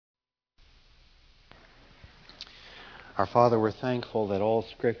Our Father, we're thankful that all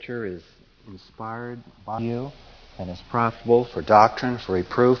Scripture is inspired by you and is profitable for doctrine, for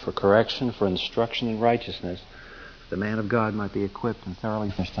reproof, for correction, for instruction in righteousness, the man of God might be equipped and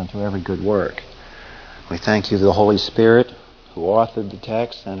thoroughly furnished unto every good work. We thank you for the Holy Spirit who authored the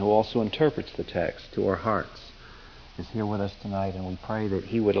text and who also interprets the text to our hearts, is here with us tonight, and we pray that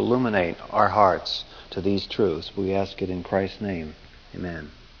He would illuminate our hearts to these truths. We ask it in Christ's name. Amen.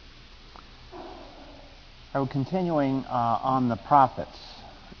 We're continuing on the prophets,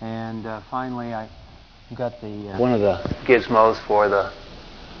 and finally I got the one of the gizmos for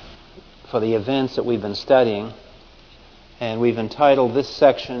the events that we've been studying, and we've entitled this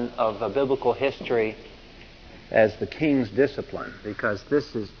section of biblical history as the King's Discipline, because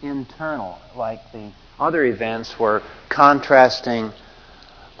this is internal. Like the other events were contrasting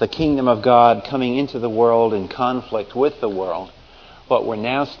the kingdom of God coming into the world in conflict with the world. What we're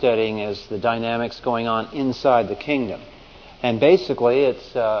now studying is the dynamics going on inside the kingdom. And basically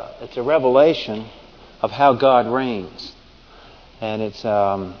it's a revelation of how God reigns. And it's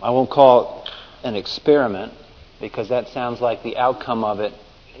I won't call it an experiment, because that sounds like the outcome of it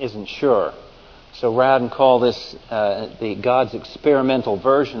isn't sure. So rather than call this God's experimental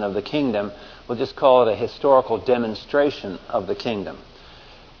version of the kingdom, we'll just call it a historical demonstration of the kingdom.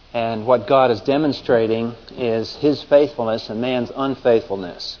 And what God is demonstrating is His faithfulness and man's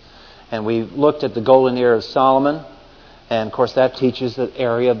unfaithfulness. And we looked at the golden era of Solomon, and of course that teaches the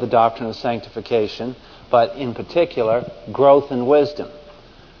area of the doctrine of sanctification, but in particular, growth in wisdom.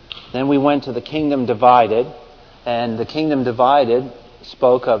 Then we went to the kingdom divided, and the kingdom divided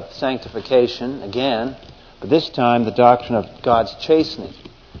spoke of sanctification again, but this time the doctrine of God's chastening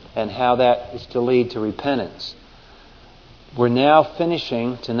and how that is to lead to repentance. We're now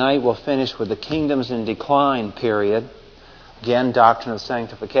finishing, tonight we'll finish with the kingdoms in decline period. Again, doctrine of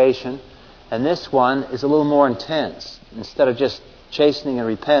sanctification. And this one is a little more intense. Instead of just chastening and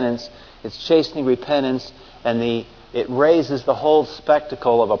repentance, it's chastening, repentance, and it raises the whole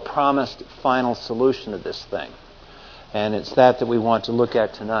spectacle of a promised final solution to this thing. And it's that we want to look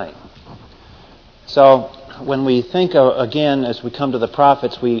at tonight. So, when we think again, as we come to the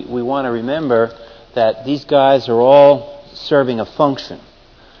prophets, we want to remember that these guys are all serving a function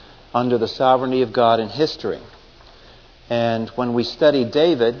under the sovereignty of God in history. And when we studied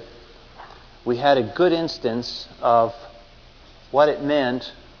David, we had a good instance of what it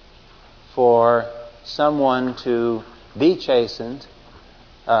meant for someone to be chastened.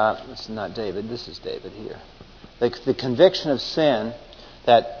 It's not David, this is David here. The conviction of sin,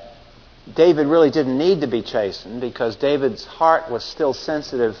 that David really didn't need to be chastened because David's heart was still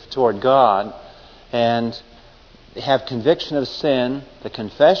sensitive toward God, and have conviction of sin, the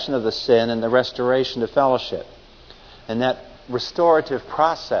confession of the sin, and the restoration to fellowship. And that restorative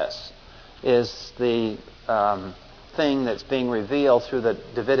process is the thing that's being revealed through the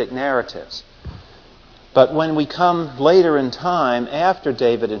Davidic narratives. But when we come later in time, after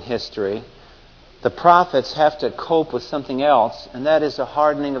David in history, the prophets have to cope with something else, and that is a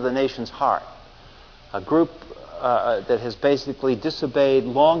hardening of the nation's heart. A group that has basically disobeyed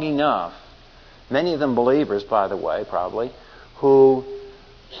long enough, many of them believers, by the way, probably, who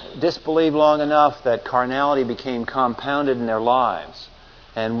disbelieved long enough that carnality became compounded in their lives.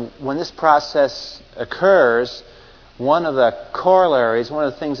 And when this process occurs, one of the corollaries, one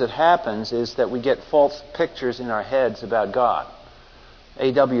of the things that happens is that we get false pictures in our heads about God.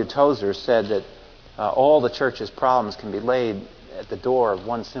 A.W. Tozer said that all the church's problems can be laid at the door of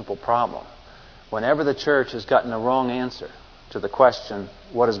one simple problem. Whenever the church has gotten the wrong answer to the question,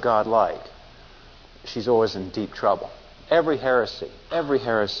 what is God like? She's always in deep trouble. Every heresy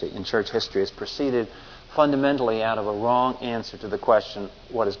in church history has proceeded fundamentally out of a wrong answer to the question,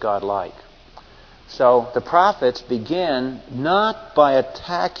 what is God like? So the prophets begin not by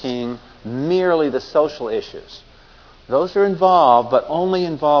attacking merely the social issues. Those are involved, but only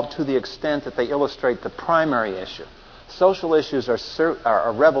involved to the extent that they illustrate the primary issue. Social issues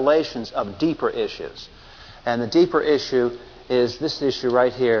are revelations of deeper issues. And the deeper issue is this issue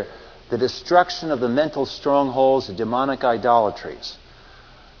right here: the destruction of the mental strongholds of demonic idolatries.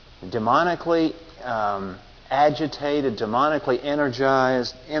 Demonically agitated, demonically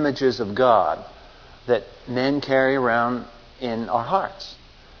energized images of God that men carry around in our hearts.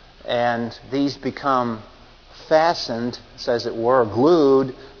 And these become fastened, as it were,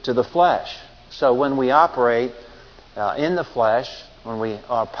 glued to the flesh. So when we operate in the flesh, when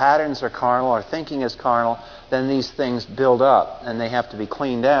our patterns are carnal, our thinking is carnal, then these things build up and they have to be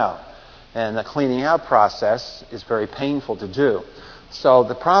cleaned out. And the cleaning out process is very painful to do. So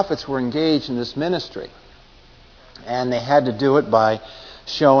the prophets were engaged in this ministry. And they had to do it by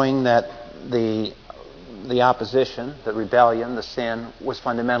showing that the the opposition, the rebellion, the sin was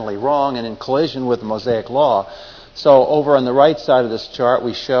fundamentally wrong and in collision with the Mosaic Law. So over on the right side of this chart,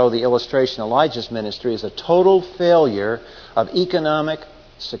 we show the illustration Elijah's ministry is a total failure of economic,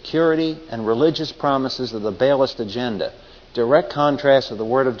 security, and religious promises of the Baalist agenda. Direct contrast with the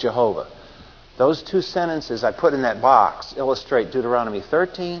word of Jehovah. Those two sentences I put in that box illustrate Deuteronomy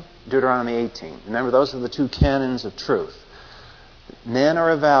 13, Deuteronomy 18. Remember, those are the two canons of truth. Men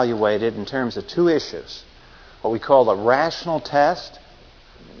are evaluated in terms of two issues. What we call the rational test.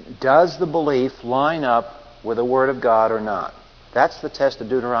 Does the belief line up with the Word of God or not? That's the test of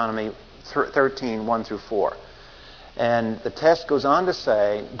Deuteronomy 13, 1 through 4. And the test goes on to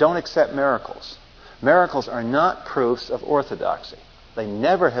say, don't accept miracles. Miracles are not proofs of orthodoxy. They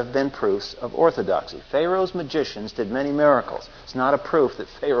never have been proofs of orthodoxy. Pharaoh's magicians did many miracles. It's not a proof that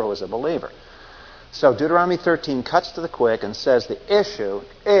Pharaoh is a believer. So Deuteronomy 13 cuts to the quick and says the issue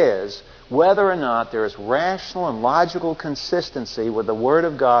is whether or not there is rational and logical consistency with the Word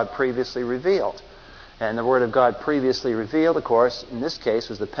of God previously revealed. And the Word of God previously revealed, of course, in this case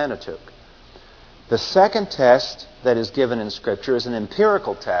was the Pentateuch. The second test that is given in Scripture is an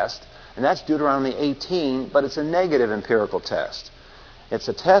empirical test, and that's Deuteronomy 18, but it's a negative empirical test. It's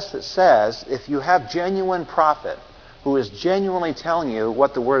a test that says if you have genuine prophet who is genuinely telling you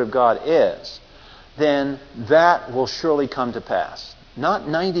what the Word of God is, then that will surely come to pass. Not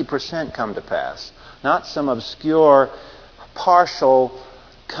 90% come to pass. Not some obscure, partial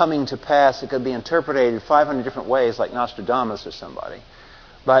coming to pass that could be interpreted 500 different ways like Nostradamus or somebody.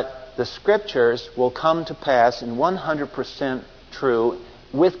 But the Scriptures will come to pass in 100% true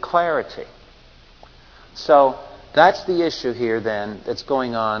with clarity. So that's the issue here then that's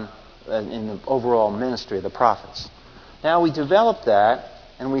going on in the overall ministry of the prophets. Now we developed that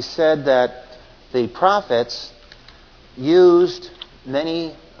and we said that the prophets used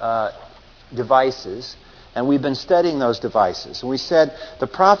many devices, and we've been studying those devices. And we said the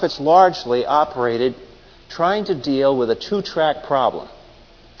prophets largely operated trying to deal with a two-track problem.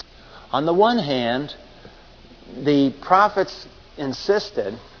 On the one hand, the prophets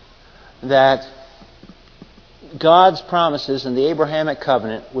insisted that God's promises in the Abrahamic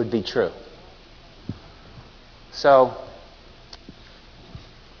covenant would be true. So,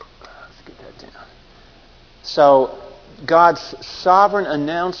 let's get that down. So, God's sovereign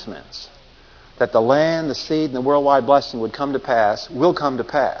announcements that the land, the seed, and the worldwide blessing would come to pass will come to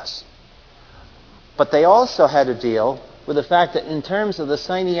pass. But they also had to deal with the fact that in terms of the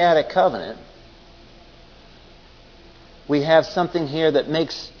Sinaitic covenant, we have something here that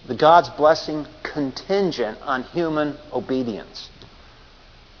makes the God's blessing contingent on human obedience.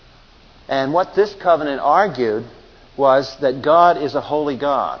 And what this covenant argued was that God is a holy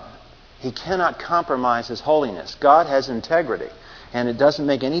God. He cannot compromise His holiness. God has integrity. And it doesn't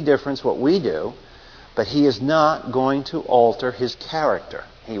make any difference what we do, but He is not going to alter His character.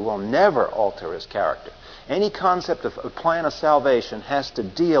 He will never alter His character. Any concept of a plan of salvation has to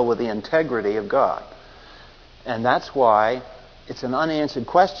deal with the integrity of God. And that's why it's an unanswered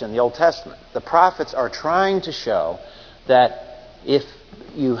question in the Old Testament. The prophets are trying to show that if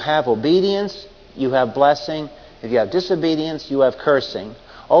you have obedience, you have blessing. If you have disobedience, you have cursing.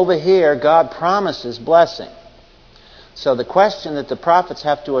 Over here, God promises blessing. So the question that the prophets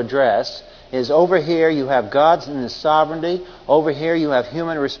have to address is over here you have God's in His sovereignty. Over here you have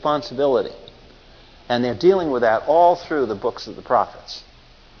human responsibility. And they're dealing with that all through the books of the prophets.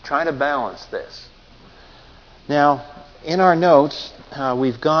 Trying to balance this. Now, in our notes,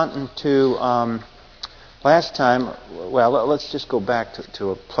 we've gotten to, last time, well, let's just go back to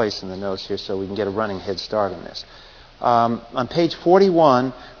a place in the notes here so we can get a running head start on this. On page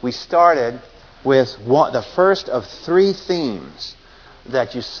 41, we started with the first of three themes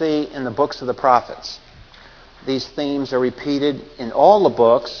that you see in the books of the prophets. These themes are repeated in all the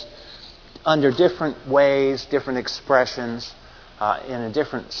books under different ways, different expressions, in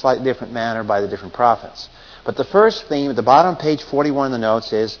a slightly different manner by the different prophets. But the first theme at the bottom of page 41 in the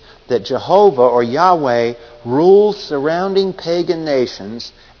notes is that Jehovah or Yahweh rules surrounding pagan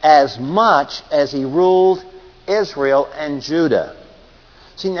nations as much as He ruled Israel and Judah.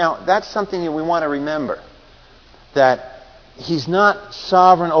 See, now, that's something that we want to remember. That He's not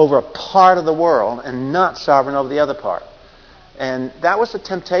sovereign over a part of the world and not sovereign over the other part. And that was a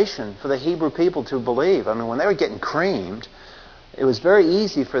temptation for the Hebrew people to believe. I mean, when they were getting creamed, it was very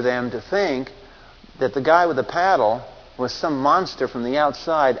easy for them to think that the guy with the paddle was some monster from the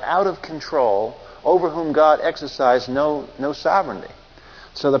outside, out of control, over whom God exercised no sovereignty.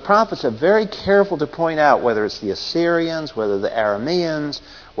 So the prophets are very careful to point out whether it's the Assyrians, whether the Arameans,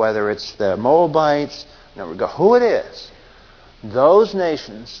 whether it's the Moabites, who it is. Those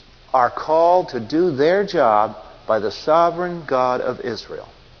nations are called to do their job by the sovereign God of Israel.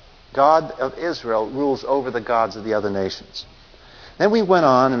 God of Israel rules over the gods of the other nations. Then we went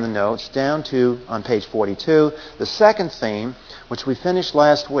on in the notes down to, on page 42, the second theme, which we finished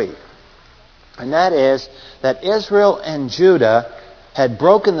last week. And that is that Israel and Judah had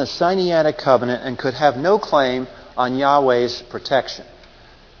broken the Sinaitic covenant and could have no claim on Yahweh's protection.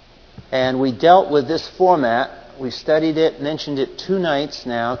 And we dealt with this format. We studied it, mentioned it 2 nights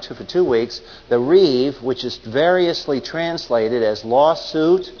now, for 2 weeks. The reeve, which is variously translated as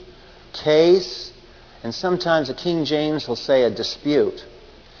lawsuit, case, and sometimes the King James will say a dispute.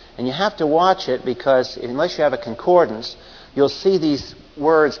 And you have to watch it because unless you have a concordance, you'll see these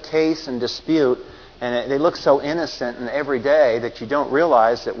words, case and dispute, and they look so innocent and everyday that you don't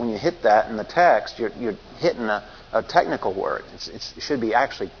realize that when you hit that in the text, you're hitting a technical word. It should be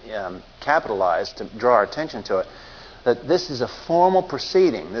actually capitalized to draw our attention to it. That this is a formal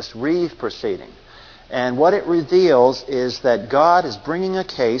proceeding, this reeve proceeding. And what it reveals is that God is bringing a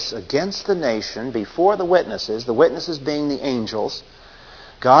case against the nation before the witnesses being the angels.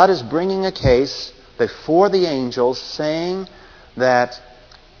 God is bringing a case before the angels saying that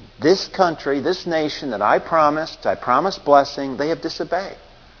this country, this nation that I promised blessing, they have disobeyed.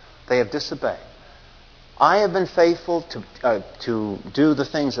 They have disobeyed. I have been faithful to do the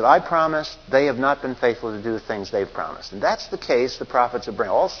things that I promised. They have not been faithful to do the things they've promised. And that's the case the prophets are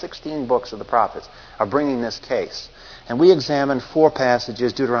bringing. All 16 books of the prophets are bringing this case. And we examined 4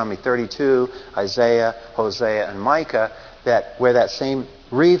 passages, Deuteronomy 32, Isaiah, Hosea, and Micah, where that same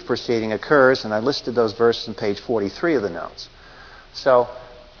reeve proceeding occurs. And I listed those verses on page 43 of the notes. So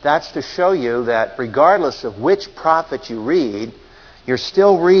that's to show you that regardless of which prophet you read, you're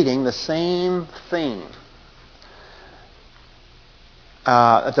still reading the same theme.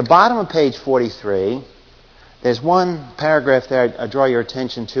 At the bottom of page 43, there's one paragraph there I draw your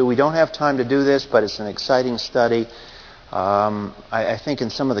attention to. We don't have time to do this, but it's an exciting study. I think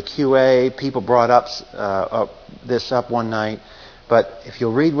in some of the QA, people brought this up one night. But if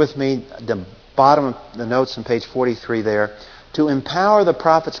you'll read with me, the bottom of the notes on page 43 there, to empower the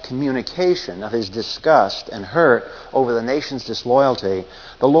prophet's communication of his disgust and hurt over the nation's disloyalty,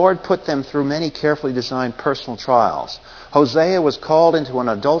 the Lord put them through many carefully designed personal trials. Hosea was called into an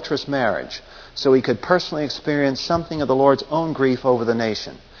adulterous marriage so he could personally experience something of the Lord's own grief over the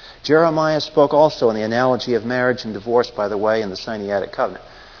nation. Jeremiah spoke also in the analogy of marriage and divorce, by the way, in the Sinaitic covenant.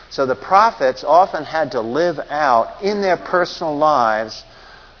 So the prophets often had to live out in their personal lives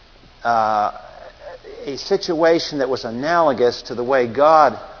a situation that was analogous to the way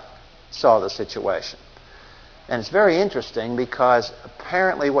God saw the situation. And it's very interesting because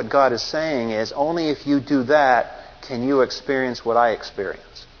apparently what God is saying is only if you do that can you experience what I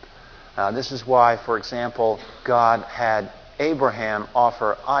experience. This is why, for example, God had Abraham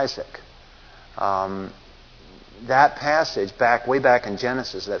offer Isaac. That passage, way back in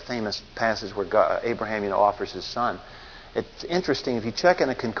Genesis, that famous passage where Abraham offers his son, it's interesting, if you check in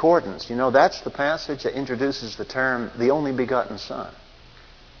a concordance, that's the passage that introduces the term, the only begotten Son.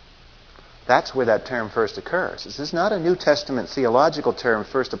 That's where that term first occurs. This is not a New Testament theological term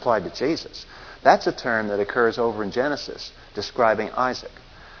first applied to Jesus. That's a term that occurs over in Genesis, describing Isaac.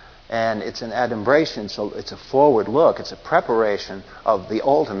 And it's an adumbration, so it's a forward look, it's a preparation of the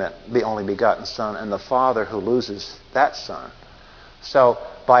ultimate, the only begotten Son, and the Father who loses that Son. So,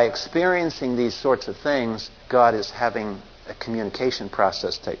 by experiencing these sorts of things, God is having a communication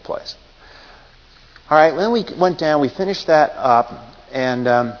process take place. All right, then we went down, we finished that up,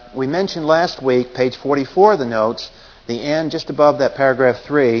 and we mentioned last week, page 44 of the notes, the end just above that paragraph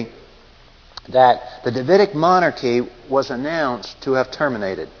 3, that the Davidic monarchy was announced to have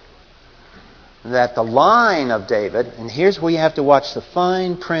terminated. That the line of David, and here's where you have to watch the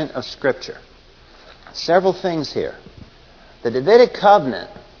fine print of Scripture. Several things here. The Davidic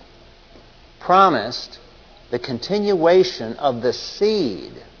covenant promised the continuation of the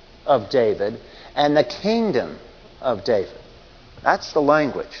seed of David and the kingdom of David. That's the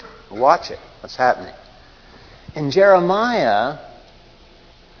language. Watch it. What's happening. In Jeremiah,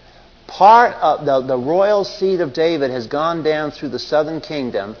 part of the royal seed of David has gone down through the southern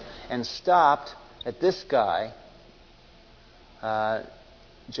kingdom and stopped at this guy,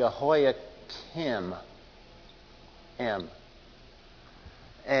 Jehoiakim.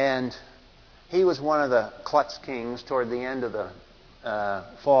 And he was one of the klutz kings toward the end of the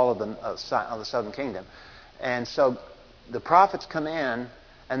fall of the southern kingdom. And so the prophets come in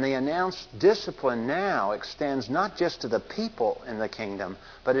and they announce discipline now extends not just to the people in the kingdom,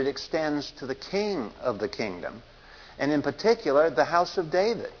 but it extends to the king of the kingdom. And in particular, the house of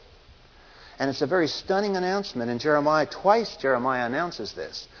David. And it's a very stunning announcement in Jeremiah. Twice Jeremiah announces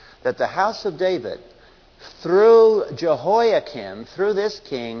this, that the house of David, through Jehoiakim, through this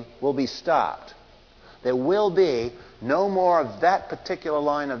king, will be stopped. There will be no more of that particular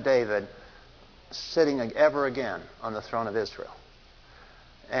line of David sitting ever again on the throne of Israel.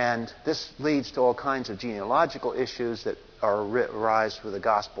 And this leads to all kinds of genealogical issues that arise with the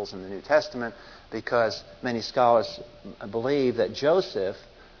Gospels in the New Testament, because many scholars believe that Joseph,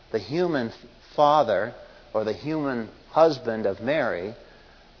 the human father or the human husband of Mary,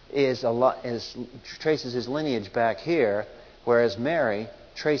 traces his lineage back here, whereas Mary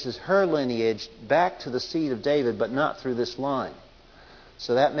traces her lineage back to the seed of David, but not through this line.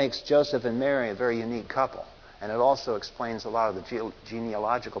 So that makes Joseph and Mary a very unique couple. And it also explains a lot of the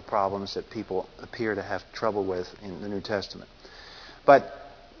genealogical problems that people appear to have trouble with in the New Testament. But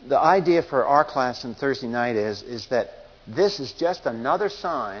the idea for our class on Thursday night is that this is just another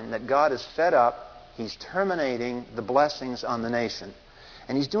sign that God is fed up. He's terminating the blessings on the nation.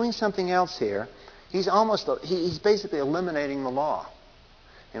 And He's doing something else here. He's basically eliminating the law.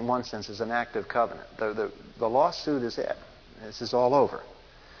 In one sense, as an act of covenant. The lawsuit is it. This is all over.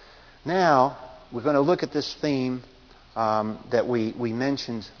 Now, we're going to look at this theme that we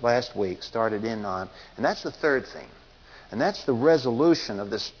mentioned last week, started in on, and that's the third theme. And that's the resolution of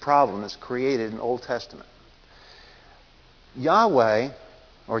this problem that's created in the Old Testament. Yahweh,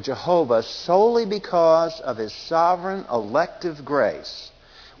 or Jehovah, solely because of His sovereign elective grace,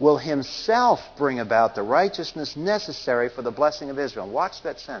 will Himself bring about the righteousness necessary for the blessing of Israel. Watch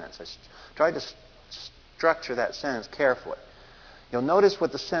that sentence. I tried to structure that sentence carefully. You'll notice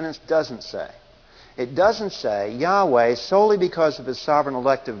what the sentence doesn't say. It doesn't say, Yahweh, solely because of His sovereign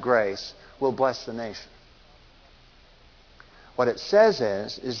elective grace, will bless the nation. What it says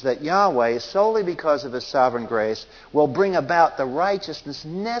is that Yahweh, solely because of His sovereign grace, will bring about the righteousness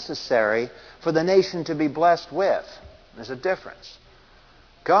necessary for the nation to be blessed with. There's a difference.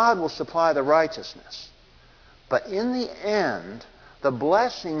 God will supply the righteousness. But in the end, the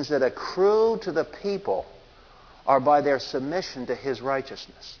blessings that accrue to the people are by their submission to His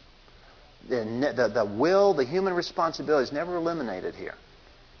righteousness. The will, the human responsibility is never eliminated here.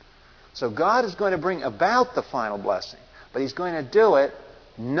 So God is going to bring about the final blessing, but He's going to do it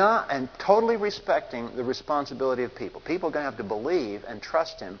not and totally respecting the responsibility of people. People are going to have to believe and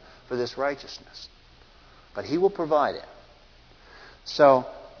trust Him for this righteousness. But He will provide it. So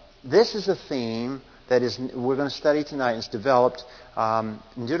this is a theme that we're going to study tonight. It's developed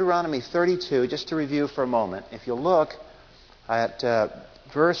in Deuteronomy 32. Just to review for a moment, if you look at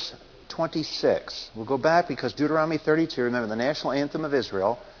verse 26, we'll go back because Deuteronomy 32, remember the national anthem of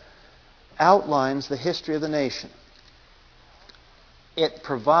Israel, outlines the history of the nation. It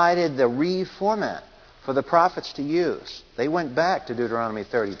provided the reformat for the prophets to use. They went back to Deuteronomy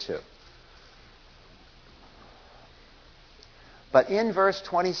 32. But in verse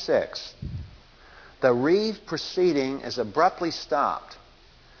 26, the Reeve proceeding is abruptly stopped.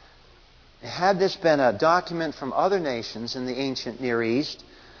 Had this been a document from other nations in the ancient Near East,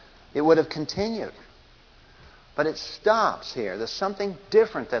 it would have continued. But it stops here. There's something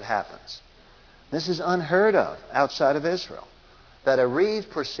different that happens. This is unheard of outside of Israel. That a Reeve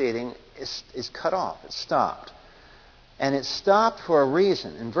proceeding is cut off. It's stopped. And it's stopped for a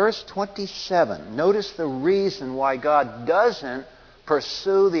reason. In verse 27, notice the reason why God doesn't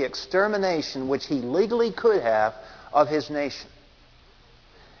pursue the extermination which He legally could have of His nation.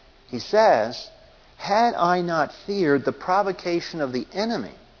 He says, had I not feared the provocation of the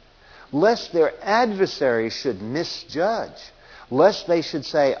enemy, lest their adversaries should misjudge, lest they should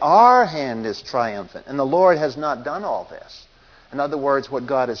say, our hand is triumphant, and the Lord has not done all this. In other words, what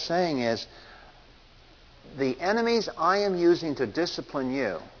God is saying is, the enemies I am using to discipline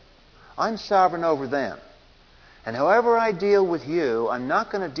you, I'm sovereign over them. And however I deal with you, I'm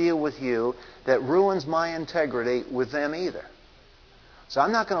not going to deal with you that ruins my integrity with them either. So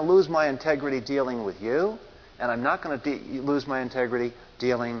I'm not going to lose my integrity dealing with you, and I'm not going to lose my integrity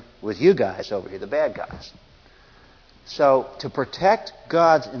dealing with you guys over here, the bad guys. So to protect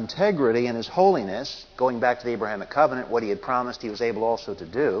God's integrity and His holiness, going back to the Abrahamic covenant, what He had promised He was able also to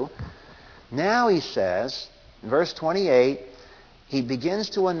do, now He says, in verse 28, He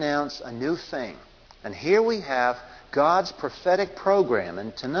begins to announce a new thing. And here we have God's prophetic program.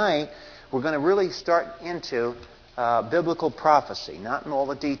 And tonight, we're going to really start into biblical prophecy. Not in all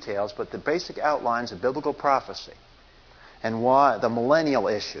the details, but the basic outlines of biblical prophecy. And why the millennial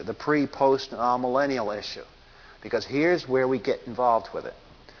issue, the pre-post millennial issue. Because here's where we get involved with it.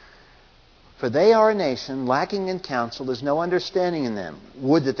 For they are a nation lacking in counsel, there's no understanding in them.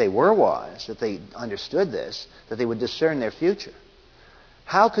 Would that they were wise, that they understood this, that they would discern their future.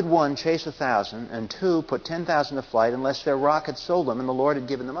 How could one chase 1,000 and two put 10,000 to flight unless their rock had sold them and the Lord had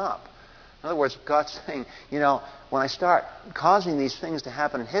given them up? In other words, God's saying, when I start causing these things to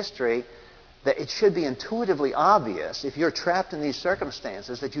happen in history, that it should be intuitively obvious, if you're trapped in these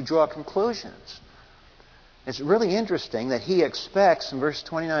circumstances, that you draw conclusions. It's really interesting that he expects, in verse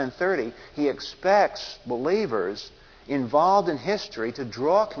 29 and 30, he expects believers involved in history to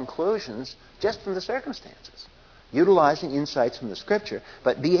draw conclusions just from the circumstances, utilizing insights from the Scripture,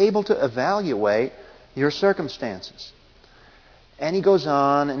 but be able to evaluate your circumstances. And he goes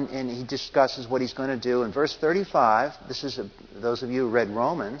on and he discusses what he's going to do. In verse 35, this is those of you who read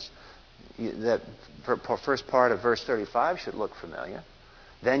Romans, that first part of verse 35 should look familiar.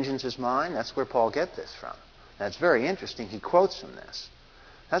 Vengeance is mine. That's where Paul gets this from. That's very interesting. He quotes from this.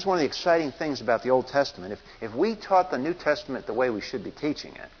 That's one of the exciting things about the Old Testament. If we taught the New Testament the way we should be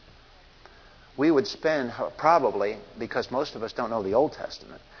teaching it, we would spend probably, because most of us don't know the Old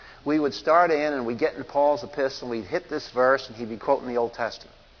Testament, we would start in and we'd get in Paul's epistle and we'd hit this verse and he'd be quoting the Old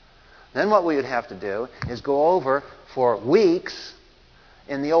Testament. Then what we would have to do is go over for weeks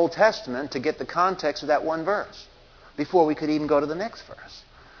in the Old Testament to get the context of that one verse before we could even go to the next verse.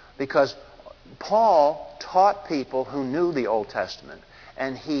 Because Paul taught people who knew the Old Testament,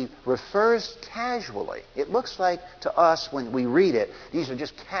 and he refers casually. It looks like to us when we read it, these are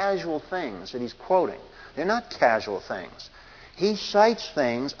just casual things that he's quoting. They're not casual things. He cites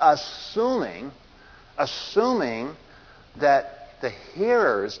things assuming that the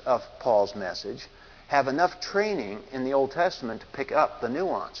hearers of Paul's message have enough training in the Old Testament to pick up the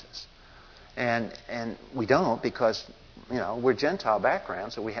nuances. And we don't, because we're Gentile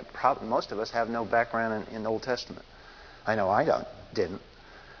background, so we have most of us have no background in the Old Testament. I know I didn't.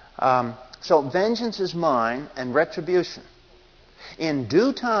 So vengeance is mine and retribution. In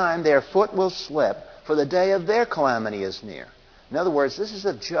due time their foot will slip, for the day of their calamity is near. In other words, this is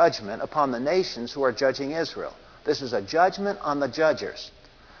a judgment upon the nations who are judging Israel. This is a judgment on the judges.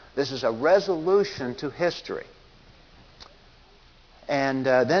 This is a resolution to history. And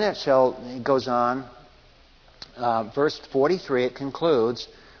then it goes on, verse 43, it concludes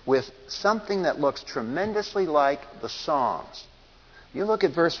with something that looks tremendously like the Psalms. You look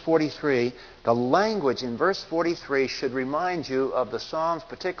at verse 43, the language in verse 43 should remind you of the Psalms,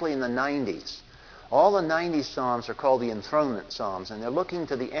 particularly in the 90s. All the 90s Psalms are called the enthronement Psalms, and they're looking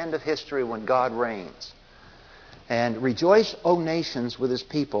to the end of history when God reigns. And rejoice, O nations, with his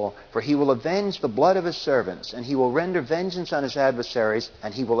people, for he will avenge the blood of his servants, and he will render vengeance on his adversaries,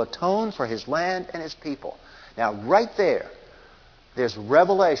 and he will atone for his land and his people. Now, right there's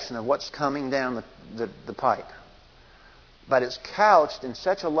revelation of what's coming down the pipe. But it's couched in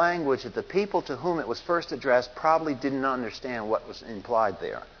such a language that the people to whom it was first addressed probably didn't understand what was implied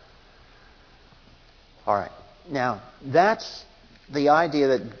there. All right. Now, that's the idea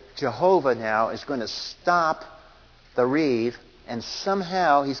that Jehovah now is going to stop the reeve, and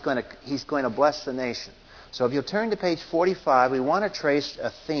somehow he's going to bless the nation. So if you'll turn to page 45, we want to trace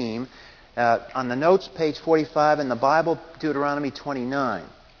a theme. On the notes, page 45, in the Bible, Deuteronomy 29.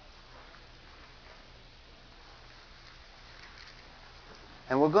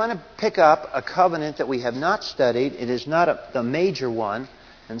 And we're going to pick up a covenant that we have not studied. It is not the major one,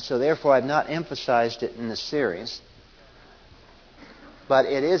 and so therefore I've not emphasized it in this series. But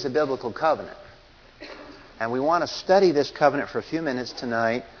it is a biblical covenant. And we want to study this covenant for a few minutes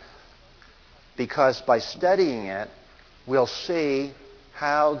tonight, because by studying it, we'll see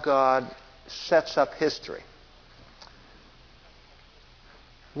how God sets up history.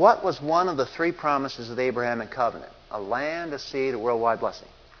 What was one of the three promises of the Abrahamic covenant? A land, a seed, a worldwide blessing.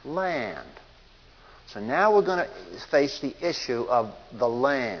 Land. So now we're going to face the issue of the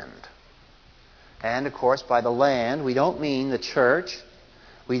land. And of course, by the land, we don't mean the church.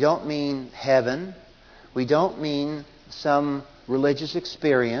 We don't mean heaven. We don't mean some religious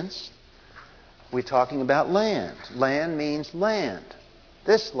experience. We're talking about land. Land means land.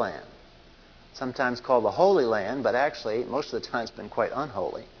 This land. Sometimes called the Holy Land, but actually, most of the time it's been quite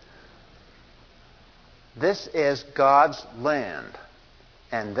unholy. This is God's land.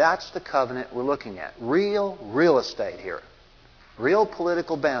 And that's the covenant we're looking at. Real estate here. Real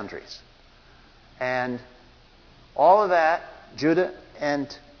political boundaries. And all of that, Judah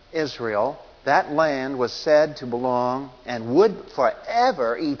and Israel, that land was said to belong and would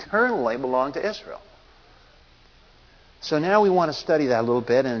forever, eternally belong to Israel. So now we want to study that a little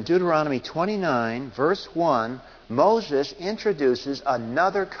bit. And in Deuteronomy 29, verse 1, Moses introduces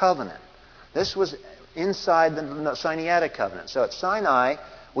another covenant. This was inside the Sinaitic covenant. So at Sinai,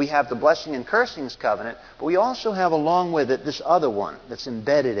 we have the blessing and cursings covenant, but we also have along with it this other one that's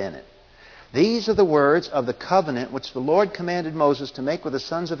embedded in it. These are the words of the covenant which the Lord commanded Moses to make with the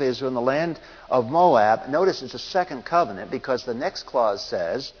sons of Israel in the land of Moab. Notice it's a second covenant because the next clause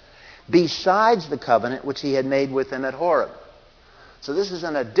says, besides the covenant which he had made with them at Horeb. So this is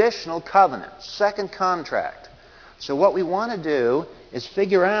an additional covenant, second contract. So what we want to do is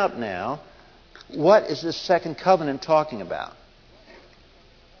figure out now, what is this second covenant talking about?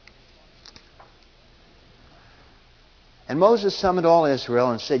 And Moses summoned all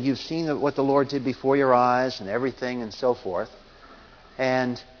Israel and said, you've seen what the Lord did before your eyes and everything and so forth.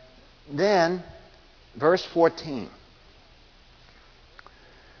 And then, verse 14.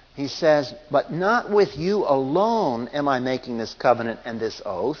 He says, but not with you alone am I making this covenant and this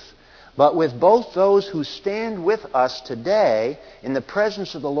oath, but with both those who stand with us today in the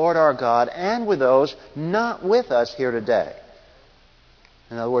presence of the Lord our God and with those not with us here today.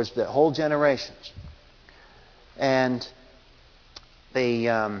 In other words, the whole generations. And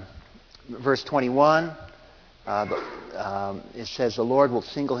verse 21, it says, the Lord will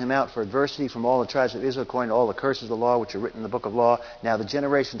single him out for adversity from all the tribes of Israel according to all the curses of the law which are written in the book of law. Now the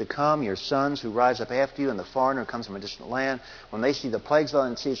generation to come, your sons who rise up after you, and the foreigner who comes from a distant land, when they see the plagues of the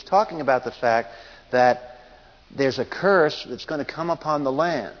land, see, it's talking about the fact that there's a curse that's going to come upon the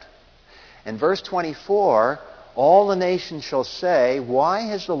land. In verse 24, all the nations shall say, why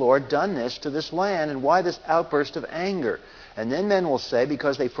has the Lord done this to this land, and why this outburst of anger? And then men will say,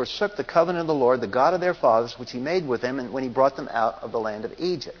 because they forsook the covenant of the Lord, the God of their fathers, which he made with them when he brought them out of the land of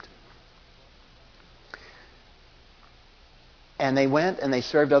Egypt. And they went and they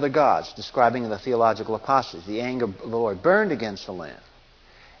served other gods, describing the theological apostasy. The anger of the Lord burned against the land.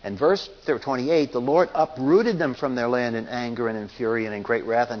 And verse 28, the Lord uprooted them from their land in anger and in fury and in great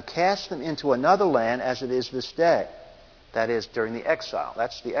wrath, and cast them into another land as it is this day. That is, during the exile.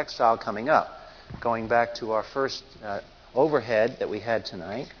 That's the exile coming up. Going back to our first overhead that we had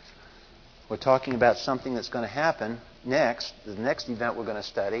tonight, we're talking about something that's going to happen next. The next event we're going to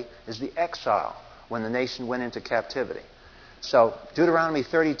study is the exile, when the nation went into captivity. So Deuteronomy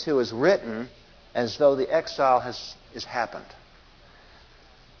 32 is written as though the exile has happened.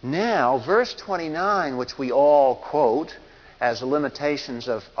 Now, verse 29, which we all quote as the limitations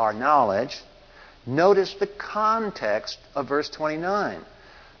of our knowledge, notice the context of verse 29.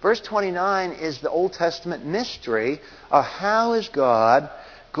 Verse 29 is the Old Testament mystery of how is God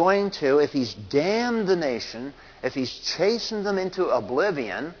going to, if he's damned the nation, if he's chastened them into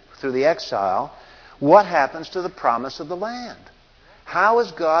oblivion through the exile, what happens to the promise of the land? How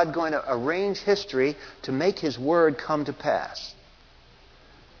is God going to arrange history to make his word come to pass?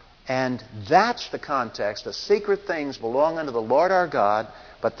 And that's the context. The secret things belong unto the Lord our God,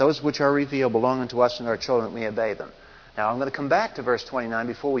 but those which are revealed belong unto us and our children, that we obey them. Now, I'm going to come back to verse 29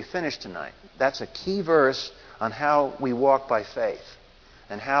 before we finish tonight. That's a key verse on how we walk by faith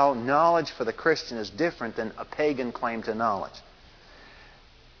and how knowledge for the Christian is different than a pagan claim to knowledge.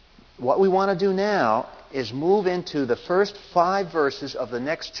 What we want to do now is move into the first 5 verses of the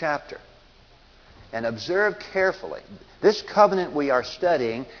next chapter and observe carefully. This covenant we are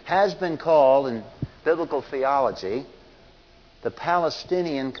studying has been called in biblical theology the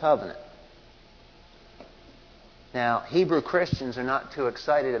Palestinian covenant. Now, Hebrew Christians are not too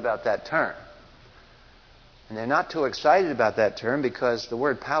excited about that term. And they're not too excited about that term because the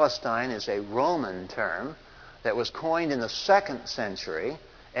word Palestine is a Roman term that was coined in the 2nd century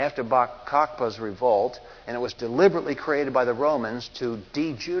after Bar Kokhba's revolt, and it was deliberately created by the Romans to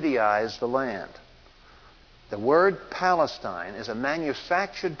de-Judaize the land. The word Palestine is a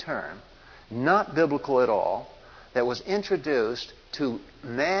manufactured term, not biblical at all, that was introduced to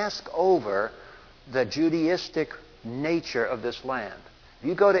mask over the Judaistic nature of this land. If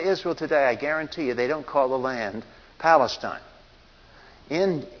you go to Israel today, I guarantee you they don't call the land Palestine.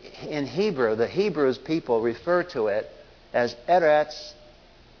 In Hebrew, the Hebrews people refer to it as Eretz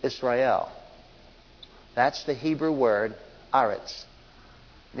Israel. That's the Hebrew word Aretz,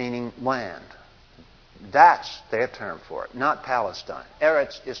 meaning land. That's their term for it, not Palestine.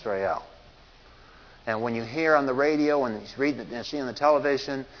 Eretz Israel. And when you hear on the radio and you read and see on the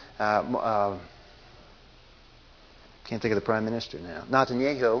television, can't think of the Prime Minister now,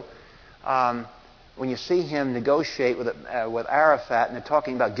 Netanyahu, when you see him negotiate with Arafat and they're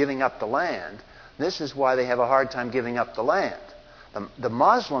talking about giving up the land, this is why they have a hard time giving up the land. The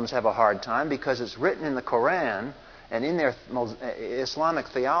Muslims have a hard time because it's written in the Quran and in their Islamic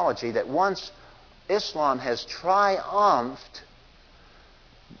theology that once Islam has triumphed,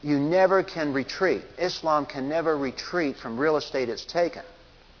 you never can retreat. Islam can never retreat from real estate it's taken.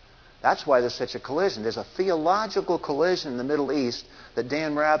 That's why there's such a collision. There's a theological collision in the Middle East that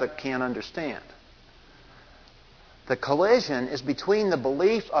Dan Rather can't understand. The collision is between the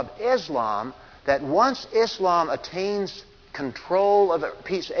belief of Islam that once Islam attains control of a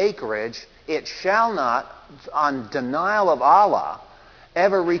piece of acreage, it shall not, on denial of Allah,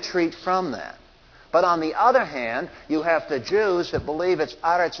 ever retreat from that. But on the other hand, you have the Jews that believe it's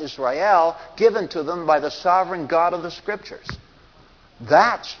Eretz Israel given to them by the sovereign God of the Scriptures.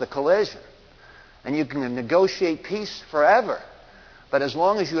 That's the collision. And you can negotiate peace forever. But as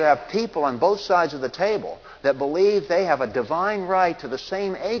long as you have people on both sides of the table that believe they have a divine right to the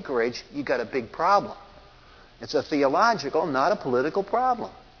same acreage, you've got a big problem. It's a theological, not a political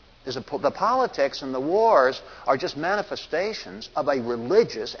problem. The politics and the wars are just manifestations of a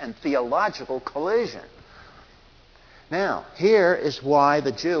religious and theological collision. Now, here is why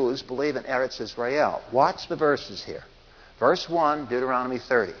the Jews believe in Eretz Israel. Watch the verses here. Verse 1, Deuteronomy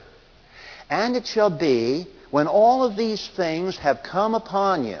 30. And it shall be, when all of these things have come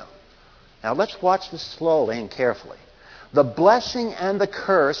upon you. Now let's watch this slowly and carefully. The blessing and the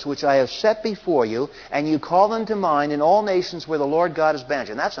curse which I have set before you, and you call them to mind in all nations where the Lord God has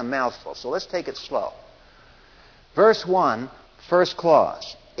banished. And that's a mouthful, so let's take it slow. Verse 1, first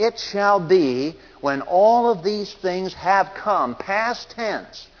clause. It shall be when all of these things have come, past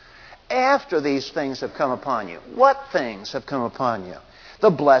tense, after these things have come upon you. What things have come upon you?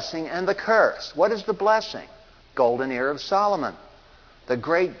 The blessing and the curse. What is the blessing? Golden era of Solomon. The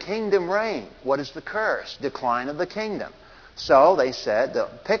great kingdom reign. What is the curse? Decline of the kingdom. So they said, the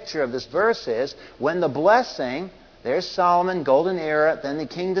picture of this verse is, when the blessing, there's Solomon, golden era, then the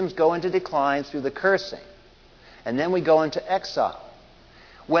kingdoms go into decline through the cursing. And then we go into exile.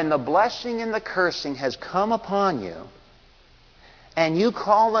 When the blessing and the cursing has come upon you, and you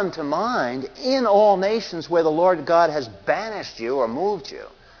call them to mind in all nations where the Lord God has banished you or moved you.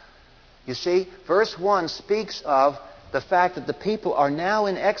 You see, verse 1 speaks of the fact that the people are now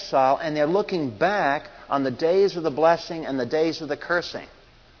in exile and they're looking back on the days of the blessing and the days of the cursing.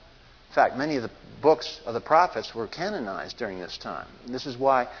 In fact, many of the books of the prophets were canonized during this time. And this is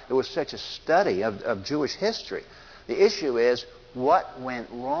why there was such a study of Jewish history. The issue is, what went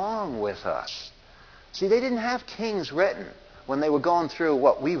wrong with us? See, they didn't have kings written when they were going through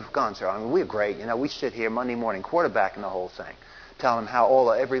what we've gone through. I mean, we're great. You know, we sit here Monday morning quarterbacking the whole thing, telling them how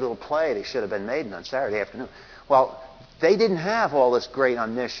every little play they should have been made on Saturday afternoon. Well, they didn't have all this great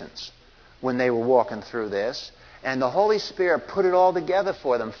omniscience when they were walking through this. And the Holy Spirit put it all together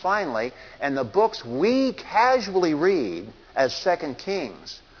for them finally. And the books we casually read as 2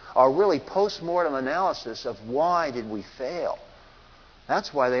 Kings are really post-mortem analysis of why did we fail.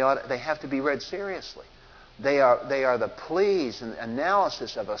 That's why they have to be read seriously. They are the pleas and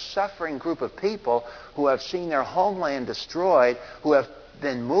analysis of a suffering group of people who have seen their homeland destroyed, who have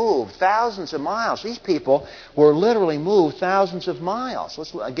been moved thousands of miles. These people were literally moved thousands of miles.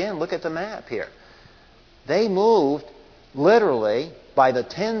 Let's again look at the map here. They moved literally by the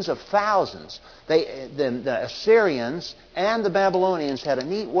tens of thousands. The Assyrians and the Babylonians had a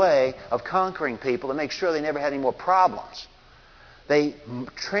neat way of conquering people to make sure they never had any more problems. They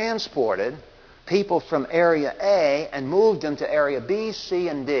transported people from area A and moved them to area B, C,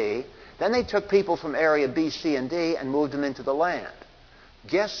 and D. Then they took people from area B, C, and D and moved them into the land.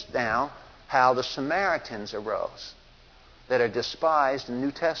 Guess now how the Samaritans arose that are despised in the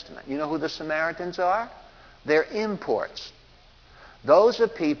New Testament. You know who the Samaritans are? They're imports. Those are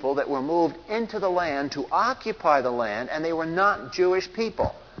people that were moved into the land to occupy the land, and they were not Jewish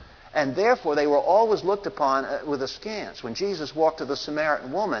people. And therefore, they were always looked upon with askance. When Jesus walked to the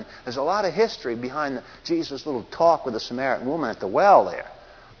Samaritan woman, there's a lot of history behind Jesus' little talk with the Samaritan woman at the well there.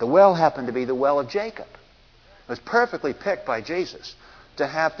 The well happened to be the well of Jacob. It was perfectly picked by Jesus to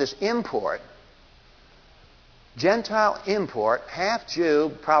have this import, Gentile import, half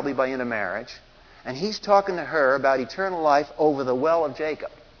Jew, probably by intermarriage, and he's talking to her about eternal life over the well of Jacob.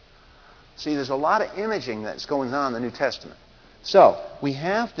 See, there's a lot of imaging that's going on in the New Testament. So, we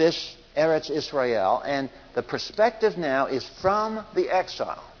have this Eretz Israel, and the perspective now is from the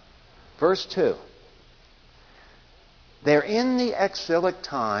exile. Verse 2. They're in the exilic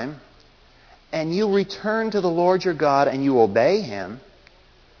time, and you return to the Lord your God, and you obey Him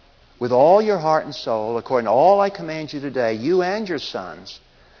with all your heart and soul, according to all I command you today, you and your sons.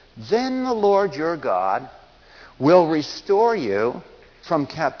 Then the Lord your God will restore you from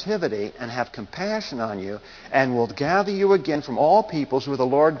captivity and have compassion on you, and will gather you again from all peoples where the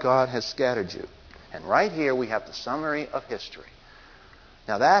Lord God has scattered you. And right here we have the summary of history.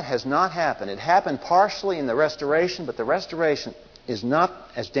 Now that has not happened. It happened partially in the restoration, but the restoration is not,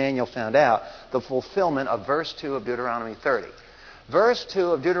 as Daniel found out, the fulfillment of verse 2 of Deuteronomy 30. Verse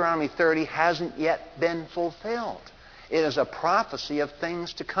 2 of Deuteronomy 30 hasn't yet been fulfilled. It is a prophecy of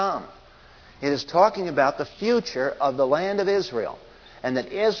things to come. It is talking about the future of the land of Israel, and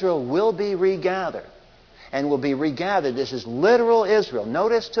that Israel will be regathered. And will be regathered. This is literal Israel.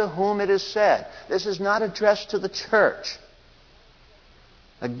 Notice to whom it is said. This is not addressed to the church.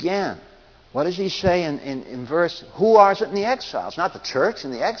 Again, what does he say in verse? Who are it in the exile? It's not the church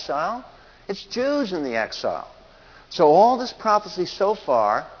in the exile. It's Jews in the exile. So all this prophecy so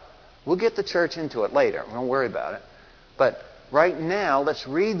far, we'll get the church into it later. Don't worry about it. But right now, let's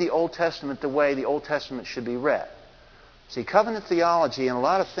read the Old Testament the way the Old Testament should be read. See, covenant theology and a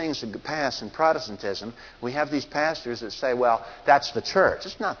lot of things that pass in Protestantism, we have these pastors that say, well, that's the church.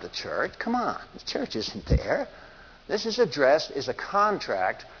 It's not the church. Come on. The church isn't there. This is addressed as a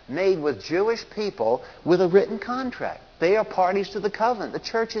contract made with Jewish people with a written contract. They are parties to the covenant. The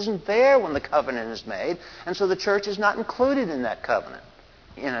church isn't there when the covenant is made, and so the church is not included in that covenant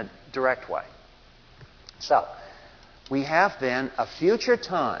in a direct way. So, we have then a future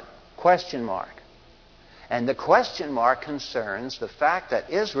time, question mark. And the question mark concerns the fact that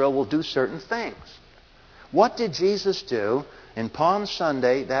Israel will do certain things. What did Jesus do in Palm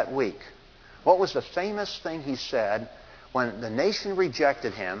Sunday that week? What was the famous thing he said when the nation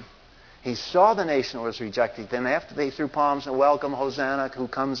rejected him? He saw the nation was rejecting him after they threw palms and welcome, Hosanna, who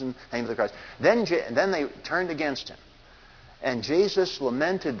comes in the name of the Christ. Then they turned against him. And Jesus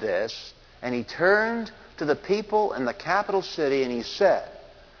lamented this, and he turned to the people in the capital city and he said,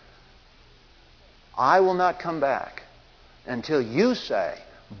 I will not come back until you say,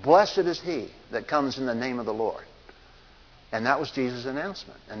 blessed is he that comes in the name of the Lord. And that was Jesus'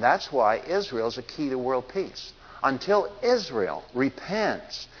 announcement. And that's why Israel is a key to world peace. Until Israel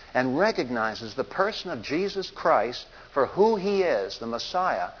repents and recognizes the person of Jesus Christ for who he is, the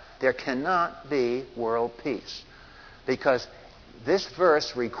Messiah, there cannot be world peace. Because this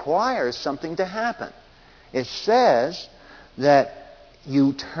verse requires something to happen. It says that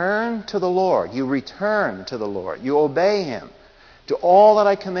you turn to the Lord. You return to the Lord. You obey him. To all that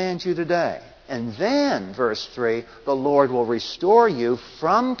I command you today. And then, verse 3, the Lord will restore you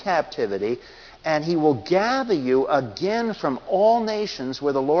from captivity, and he will gather you again from all nations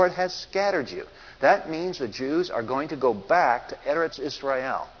where the Lord has scattered you. That means the Jews are going to go back to Eretz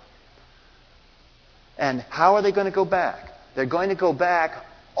Israel. And how are they going to go back? They're going to go back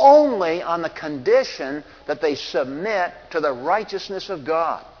only on the condition that they submit to the righteousness of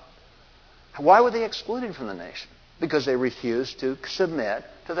God. Why were they excluded from the nation? Because they refused to submit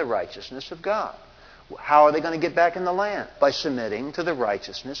to the righteousness of God. How are they going to get back in the land? By submitting to the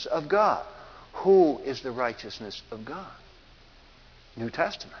righteousness of God. Who is the righteousness of God? New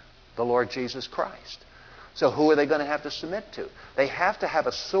Testament. The Lord Jesus Christ. So who are they going to have to submit to? They have to have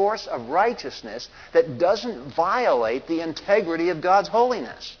a source of righteousness that doesn't violate the integrity of God's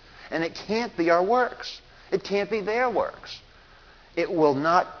holiness. And it can't be our works. It can't be their works. It will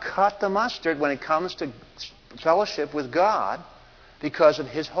not cut the mustard when it comes to fellowship with God because of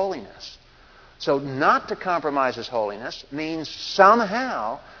his holiness. So not to compromise his holiness means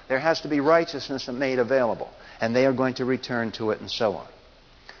somehow there has to be righteousness made available. And they are going to return to it and so on.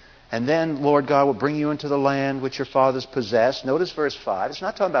 And then, Lord God will bring you into the land which your fathers possessed. Notice verse 5. It's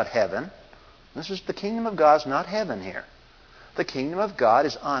not talking about heaven. This is the kingdom of God is not heaven here. The kingdom of God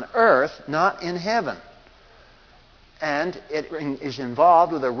is on earth, not in heaven. And it is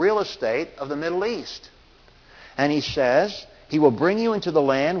involved with the real estate of the Middle East. And he says, he will bring you into the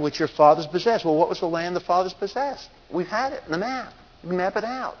land which your fathers possessed. Well, what was the land the fathers possessed? We've had it in the map. We map it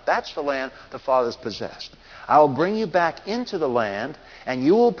out. That's the land the fathers possessed. I will bring you back into the land, and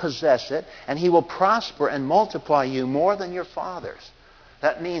you will possess it, and he will prosper and multiply you more than your fathers.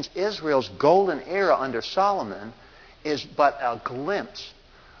 That means Israel's golden era under Solomon is but a glimpse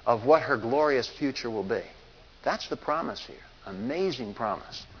of what her glorious future will be. That's the promise here. Amazing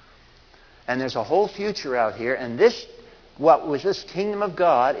promise. And there's a whole future out here, and this, what was this kingdom of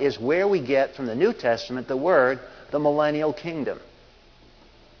God, is where we get from the New Testament the word, the millennial kingdom.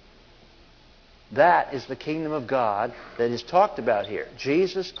 That is the kingdom of God that is talked about here.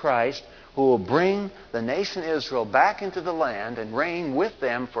 Jesus Christ, who will bring the nation Israel back into the land and reign with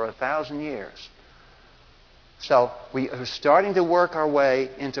them for 1,000 years. So we are starting to work our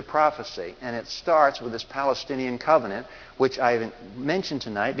way into prophecy, and it starts with this Palestinian covenant, which I haven't mentioned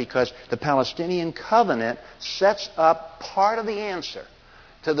tonight because the Palestinian covenant sets up part of the answer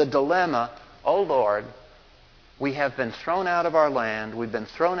to the dilemma, oh Lord, we have been thrown out of our land, we've been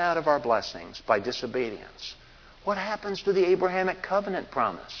thrown out of our blessings by disobedience. What happens to the Abrahamic covenant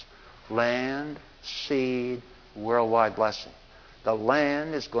promise? Land, seed, worldwide blessing. The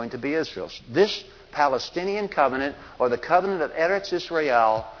land is going to be Israel's. This Palestinian covenant, or the covenant of Eretz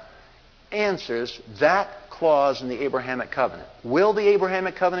Israel, answers that clause in the Abrahamic covenant. Will the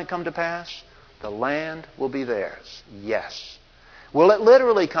Abrahamic covenant come to pass? The land will be theirs. Yes. Will it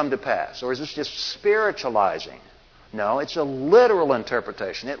literally come to pass? Or is this just spiritualizing? No, it's a literal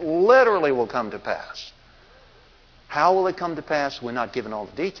interpretation. It literally will come to pass. How will it come to pass? We're not given all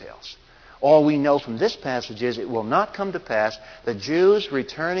the details. All we know from this passage is it will not come to pass. The Jews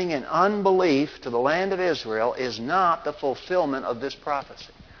returning in unbelief to the land of Israel is not the fulfillment of this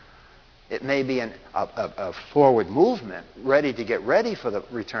prophecy. It may be a forward movement, ready to get ready for the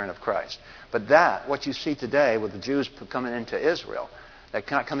return of Christ. But what you see today with the Jews coming into Israel, they're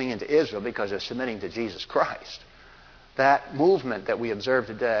not coming into Israel because they're submitting to Jesus Christ. That movement that we observe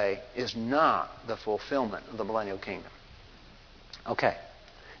today is not the fulfillment of the millennial kingdom. Okay.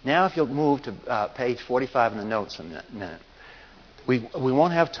 Now if you'll move to page 45 in the notes a minute. We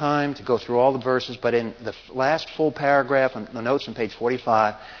won't have time to go through all the verses, but in the last full paragraph on the notes on page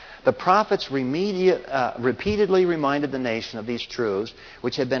 45, the prophets repeatedly reminded the nation of these truths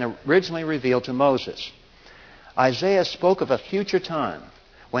which had been originally revealed to Moses. Isaiah spoke of a future time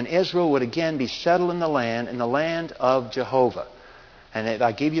when Israel would again be settled in the land of Jehovah. And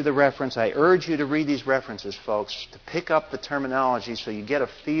I give you the reference. I urge you to read these references, folks, to pick up the terminology so you get a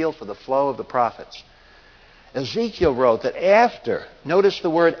feel for the flow of the prophets. Ezekiel wrote that notice the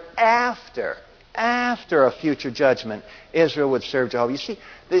word after a future judgment, Israel would serve Jehovah. You see,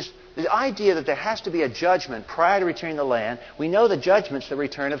 the idea that there has to be a judgment prior to returning the land, we know the judgment's the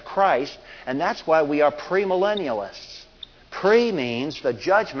return of Christ, and that's why we are premillennialists. Pre means the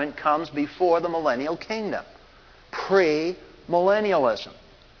judgment comes before the millennial kingdom. Premillennialism.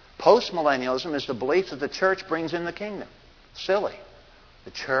 Postmillennialism is the belief that the church brings in the kingdom. Silly.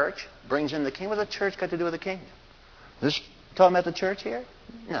 The church brings in the kingdom. What's the church got to do with the kingdom? Is this talking about the church here?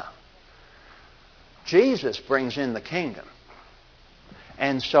 No. Jesus brings in the kingdom.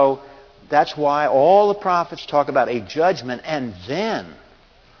 And so that's why all the prophets talk about a judgment and then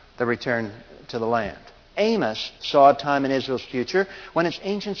the return to the land. Amos saw a time in Israel's future when its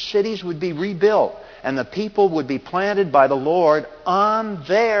ancient cities would be rebuilt and the people would be planted by the Lord on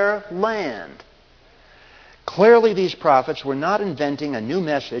their land. Clearly, these prophets were not inventing a new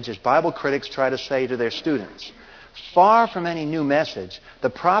message, as Bible critics try to say to their students. Far from any new message, the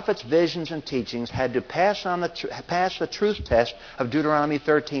prophets' visions and teachings had to pass the truth test of Deuteronomy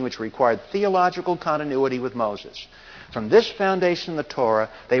 13, which required theological continuity with Moses. From this foundation of the Torah,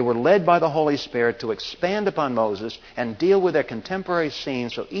 they were led by the Holy Spirit to expand upon Moses and deal with their contemporary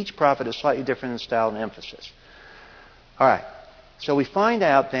scenes, so each prophet is slightly different in style and emphasis. All right. So we find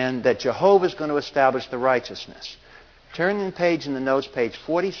out then that Jehovah is going to establish the righteousness. Turn the page in the notes, page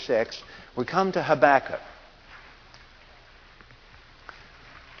 46. We come to Habakkuk.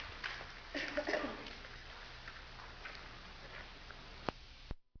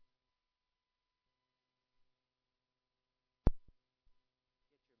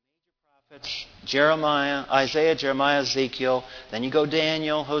 Jeremiah, Isaiah, Jeremiah, Ezekiel. Then you go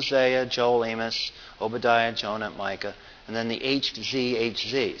Daniel, Hosea, Joel, Amos, Obadiah, Jonah, Micah. And then the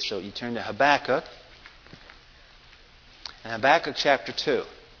HZ. So you turn to Habakkuk. And Habakkuk chapter 2.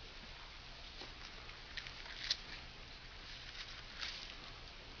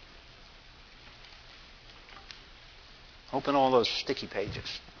 Open all those sticky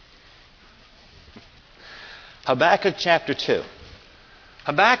pages. Habakkuk chapter 2.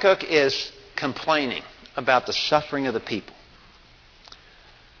 Habakkuk is complaining about the suffering of the people.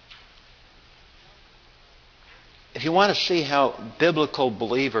 If you want to see how biblical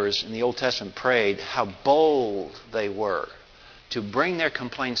believers in the Old Testament prayed, how bold they were to bring their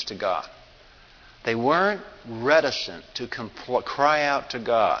complaints to God. They weren't reticent to cry out to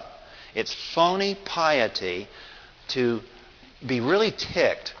God. It's phony piety to be really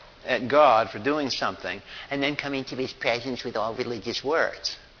ticked at God for doing something and then come into His presence with all religious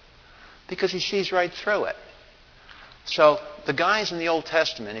words. Because He sees right through it. So the guys in the Old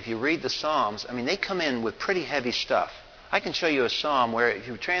Testament, if you read the Psalms, they come in with pretty heavy stuff. I can show you a psalm where, if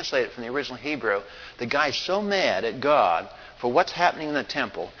you translate it from the original Hebrew, the guy's so mad at God for what's happening in the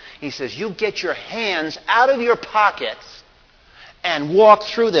temple, he says, you get your hands out of your pockets and walk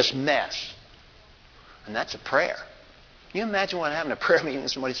through this mess. And that's a prayer. Can you imagine what happened at a prayer meeting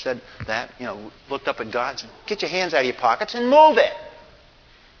and somebody said that, looked up at God and said, get your hands out of your pockets and move it.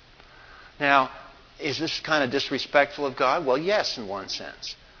 Now, is this kind of disrespectful of God? Well, yes, in one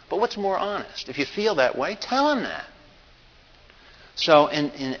sense. But what's more honest? If you feel that way, tell Him that. So in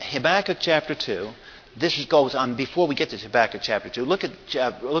Habakkuk chapter 2, goes on before we get to Habakkuk chapter 2. Look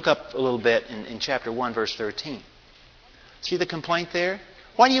up a little bit in chapter 1, verse 13. See the complaint there?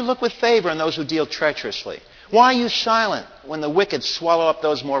 Why do you look with favor on those who deal treacherously? Why are you silent when the wicked swallow up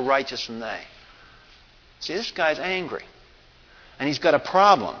those more righteous than they? See, this guy's angry. And he's got a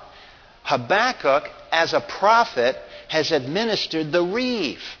problem. Habakkuk, as a prophet, has administered the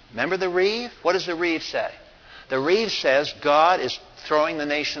reeve. Remember the reeve? What does the reeve say? The reeve says God is throwing the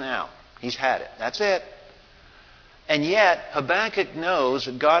nation out. He's had it. That's it. And yet, Habakkuk knows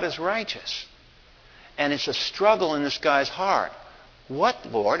that God is righteous. And it's a struggle in this guy's heart. What,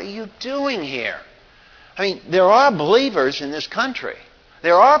 Lord, are you doing here? I mean, there are believers in this country.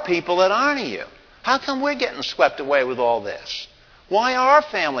 There are people that honor you. How come we're getting swept away with all this? Why are our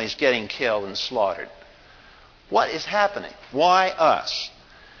families getting killed and slaughtered? What is happening? Why us?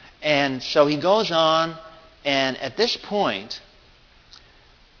 And so he goes on, and at this point,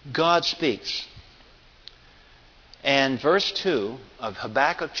 God speaks. And verse 2 of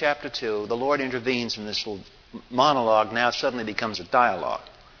Habakkuk chapter 2, the Lord intervenes in this little monologue. Now it suddenly becomes a dialogue.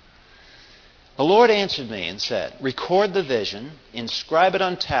 The Lord answered me and said, record the vision, inscribe it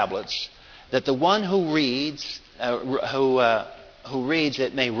on tablets, that the one who reads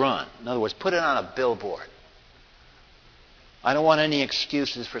it may run. In other words, put it on a billboard. I don't want any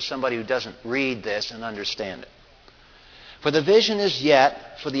excuses for somebody who doesn't read this and understand it. For the vision is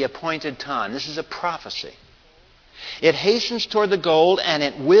yet for the appointed time. This is a prophecy. It hastens toward the goal, and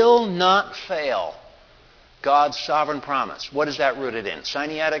it will not fail. God's sovereign promise. What is that rooted in?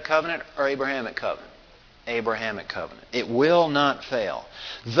 Sinaitic covenant or Abrahamic covenant? Abrahamic covenant. It will not fail.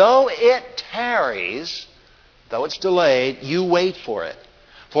 Though it tarries, though it's delayed, you wait for it.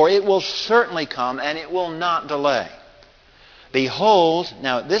 For it will certainly come, and it will not delay. Behold,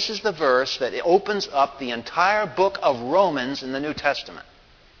 now this is the verse that opens up the entire book of Romans in the New Testament.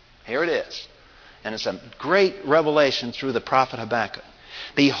 Here it is. And it's a great revelation through the prophet Habakkuk.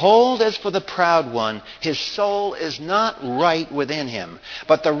 Behold, as for the proud one, his soul is not right within him,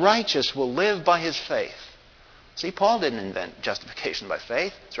 but the righteous will live by his faith. See, Paul didn't invent justification by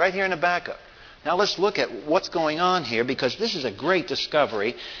faith. It's right here in Habakkuk. Now let's look at what's going on here, because this is a great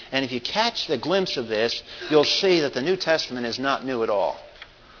discovery. And if you catch the glimpse of this, you'll see that the New Testament is not new at all.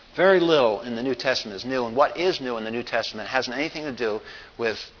 Very little in the New Testament is new, and what is new in the New Testament hasn't anything to do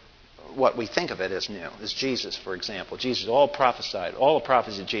with what we think of it as new. Is Jesus, for example. Jesus all prophesied. All the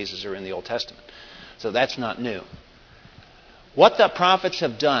prophecies of Jesus are in the Old Testament. So that's not new. What the prophets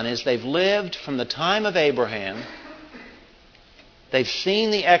have done is they've lived from the time of Abraham. They've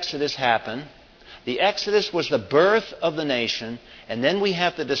seen the Exodus happen. The Exodus was the birth of the nation, and then we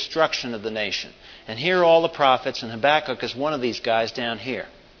have the destruction of the nation. And here are all the prophets, and Habakkuk is one of these guys down here.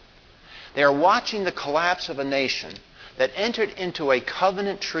 They are watching the collapse of a nation that entered into a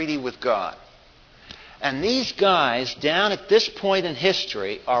covenant treaty with God. And these guys, down at this point in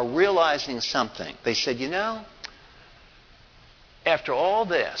history, are realizing something. They said, you know, after all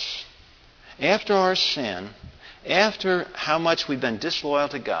this, after our sin, after how much we've been disloyal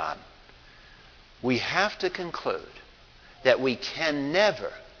to God, we have to conclude that we can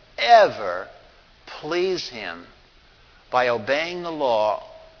never, ever please Him by obeying the law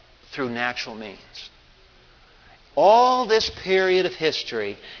through natural means. All this period of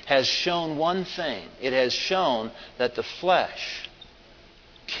history has shown one thing. It has shown that the flesh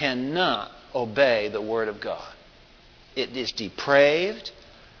cannot obey the Word of God. It is depraved.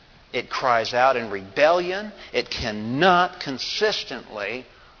 It cries out in rebellion. It cannot consistently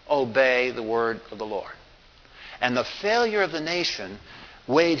obey the Word of the Lord. And the failure of the nation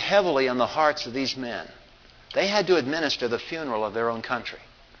weighed heavily on the hearts of these men. They had to administer the funeral of their own country.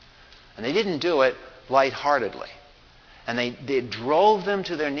 And they didn't do it lightheartedly. And they drove them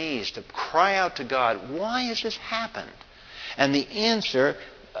to their knees to cry out to God, why has this happened? And the answer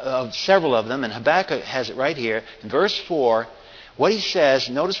of several of them, and Habakkuk has it right here, in verse 4, what he says,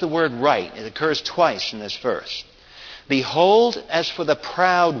 notice the word right. It occurs twice in this verse. Behold, as for the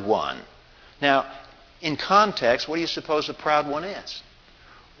proud one. Now, in context, what do you suppose the proud one is?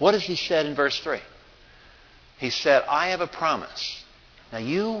 What has he said in verse 3? He said, I have a promise. Now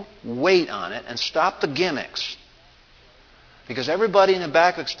you wait on it and stop the gimmicks. Because everybody in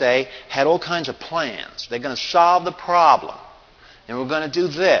Habakkuk's day had all kinds of plans. They're going to solve the problem. And we're going to do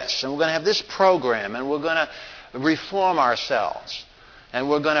this. And we're going to have this program. And we're going to reform ourselves. And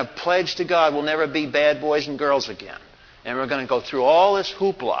we're going to pledge to God we'll never be bad boys and girls again. And we're going to go through all this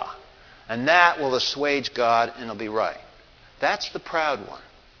hoopla. And that will assuage God and it'll be right. That's the proud one.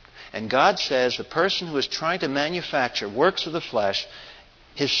 And God says the person who is trying to manufacture works of the flesh,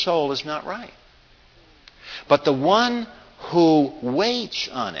 his soul is not right. But the one who waits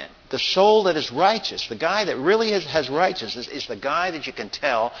on it, the soul that is righteous, the guy that really has righteousness, is the guy that you can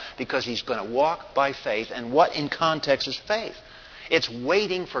tell because he's going to walk by faith. And what in context is faith? It's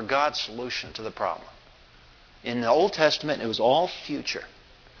waiting for God's solution to the problem. In the Old Testament, it was all future.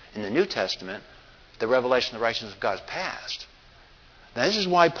 In the New Testament, the revelation of the righteousness of God is past. Now, this is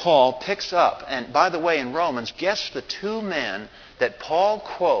why Paul picks up, and by the way, in Romans, guess the two men that Paul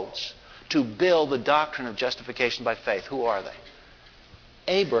quotes to build the doctrine of justification by faith. Who are they?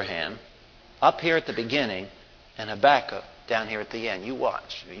 Abraham, up here at the beginning, and Habakkuk down here at the end. You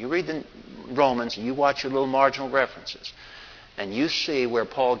watch. You read the Romans, and you watch your little marginal references, and you see where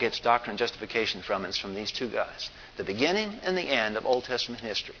Paul gets doctrine of justification from. It's from these two guys. The beginning and the end of Old Testament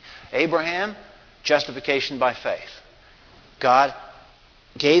history. Abraham, justification by faith. God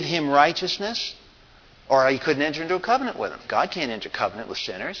gave him righteousness, or he couldn't enter into a covenant with him. God can't enter a covenant with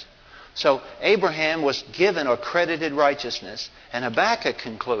sinners. So Abraham was given or credited righteousness, and Habakkuk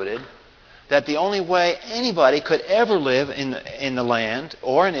concluded that the only way anybody could ever live in the land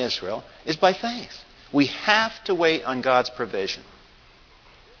or in Israel is by faith. We have to wait on God's provision.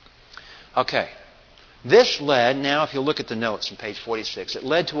 Okay. This led, now if you look at the notes on page 46, it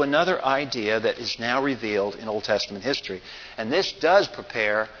led to another idea that is now revealed in Old Testament history. And this does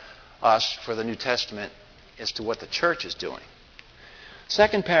prepare us for the New Testament as to what the church is doing.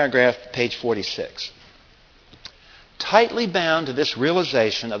 Second paragraph, page 46. Tightly bound to this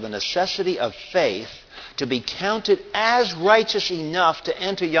realization of the necessity of faith to be counted as righteous enough to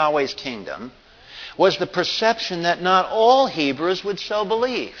enter Yahweh's kingdom was the perception that not all Hebrews would so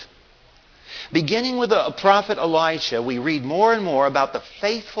believe. Beginning with the prophet Elisha, we read more and more about the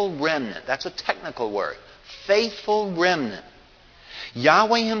faithful remnant. That's a technical word. Faithful remnant.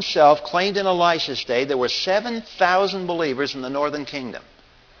 Yahweh himself claimed in Elisha's day there were 7,000 believers in the northern kingdom.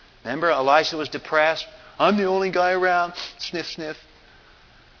 Remember, Elisha was depressed. I'm the only guy around. Sniff, sniff.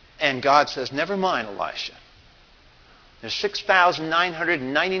 And God says, never mind, Elisha. There's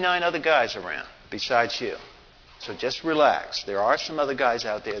 6,999 other guys around besides you. So just relax. There are some other guys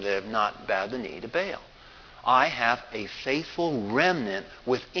out there that have not bowed the knee to Baal. I have a faithful remnant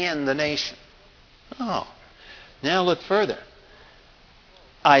within the nation. Oh. Now look further.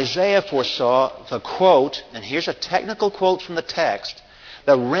 Isaiah foresaw the quote, and here's a technical quote from the text,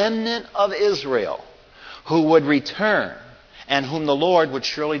 the remnant of Israel who would return and whom the Lord would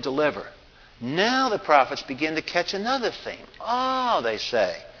surely deliver. Now the prophets begin to catch another theme. Oh, they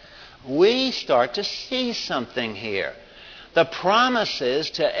say, we start to see something here. The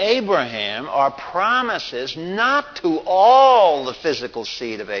promises to Abraham are promises not to all the physical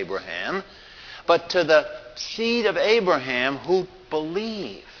seed of Abraham, but to the seed of Abraham who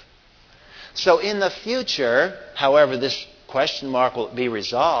believe. So in the future, however this question mark will be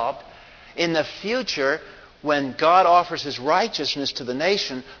resolved, in the future, when God offers His righteousness to the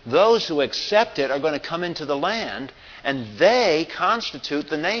nation, those who accept it are going to come into the land, and they constitute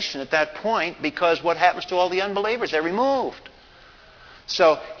the nation at that point, because what happens to all the unbelievers? They're removed.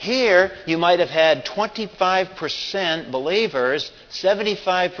 So here you might have had 25% believers,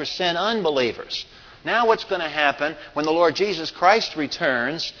 75% unbelievers. Now what's going to happen when the Lord Jesus Christ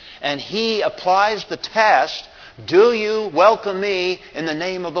returns and He applies the test, do you welcome me in the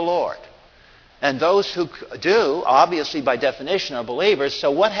name of the Lord? And those who do, obviously by definition, are believers.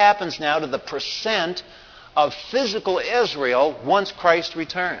 So what happens now to the percent of physical Israel once Christ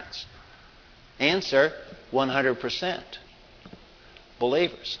returns? Answer, 100%.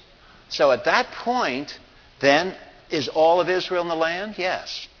 Believers. So at that point, then, is all of Israel in the land?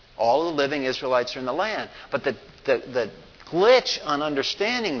 Yes. All the living Israelites are in the land. But the glitch on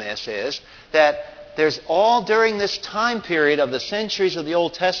understanding this is that there's all during this time period of the centuries of the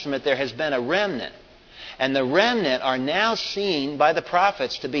Old Testament, there has been a remnant. And the remnant are now seen by the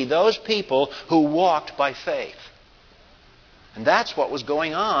prophets to be those people who walked by faith. And that's what was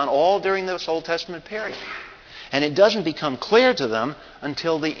going on all during this Old Testament period. And it doesn't become clear to them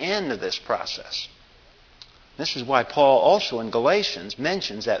until the end of this process. This is why Paul also in Galatians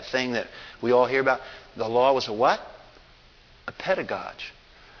mentions that thing that we all hear about. The law was a what? A pedagogue.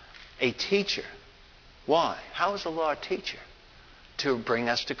 A teacher. Why? How is the law a teacher? To bring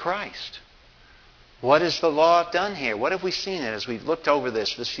us to Christ. What has the law done here? What have we seen as we've looked over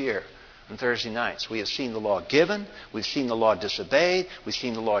this year on Thursday nights? We have seen the law given, we've seen the law disobeyed, we've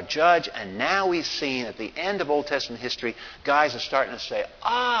seen the law judged, and now we've seen at the end of Old Testament history, guys are starting to say,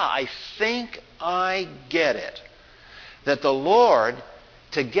 I think I get it. That the Lord,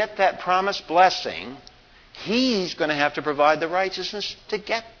 to get that promised blessing, He's going to have to provide the righteousness to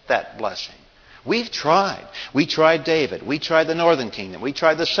get that blessing. We've tried. We tried David. We tried the northern kingdom. We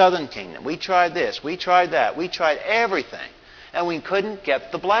tried the southern kingdom. We tried this. We tried that. We tried everything. And we couldn't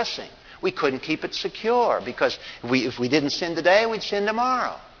get the blessing. We couldn't keep it secure because if we didn't sin today, we'd sin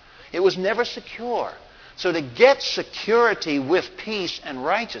tomorrow. It was never secure. So to get security with peace and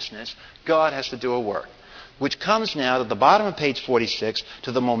righteousness, God has to do a work. Which comes now to the bottom of page 46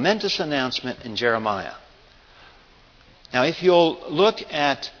 to the momentous announcement in Jeremiah. Now, if you'll look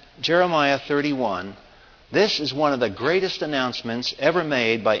at Jeremiah 31, this is one of the greatest announcements ever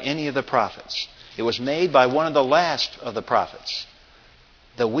made by any of the prophets. It was made by one of the last of the prophets,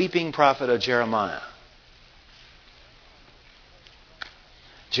 the weeping prophet of Jeremiah.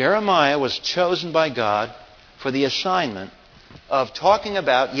 Jeremiah was chosen by God for the assignment of talking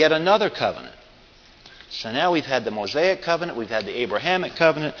about yet another covenant. So now we've had the Mosaic covenant, we've had the Abrahamic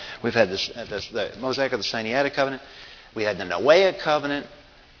covenant, we've had the Mosaic or the Sinaitic covenant, we had the Noahic covenant,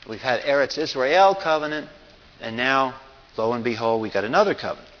 we've had Eretz Israel covenant, and now, lo and behold, we've got another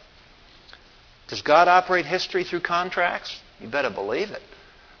covenant. Does God operate history through contracts? You better believe it.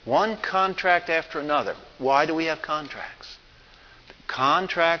 One contract after another. Why do we have contracts?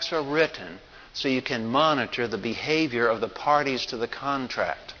 Contracts are written so you can monitor the behavior of the parties to the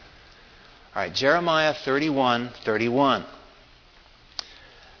contract. All right, Jeremiah 31:31.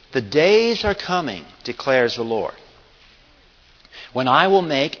 The days are coming, declares the Lord, when I will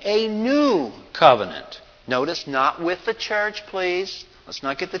make a new covenant. Notice, not with the church, please. Let's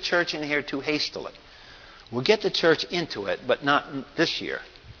not get the church in here too hastily. We'll get the church into it, but not this year.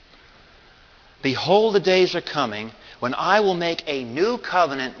 Behold, the days are coming when I will make a new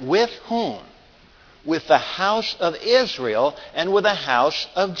covenant with whom? With the house of Israel and with the house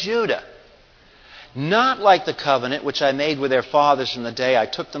of Judah. Not like the covenant which I made with their fathers in the day I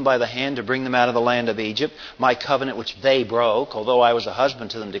took them by the hand to bring them out of the land of Egypt, my covenant which they broke, although I was a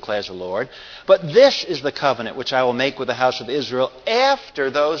husband to them, declares the Lord. But this is the covenant which I will make with the house of Israel after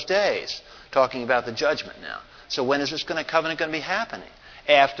those days. Talking about the judgment now. So when is this covenant going to be happening?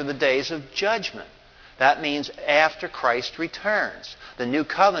 After the days of judgment. That means after Christ returns. The new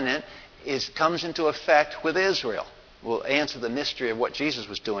covenant comes into effect with Israel. We'll answer the mystery of what Jesus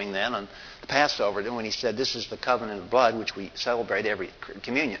was doing then on the Passover when he said, this is the covenant of blood which we celebrate every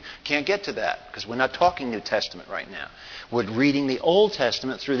communion. Can't get to that because we're not talking New Testament right now. We're reading the Old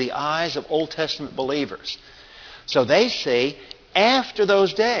Testament through the eyes of Old Testament believers. So they see after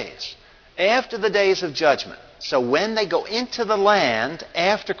those days, after the days of judgment. So when they go into the land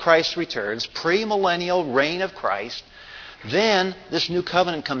after Christ returns, premillennial reign of Christ, then this new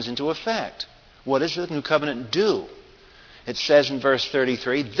covenant comes into effect. What does the new covenant do? It says in verse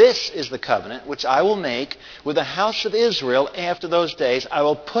 33, this is the covenant which I will make with the house of Israel after those days. I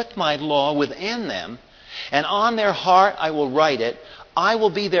will put my law within them, and on their heart I will write it. I will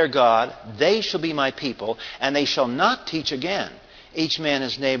be their God, they shall be my people, and they shall not teach again, each man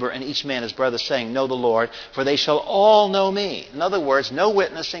his neighbor and each man his brother, saying, know the Lord, for they shall all know me. In other words, no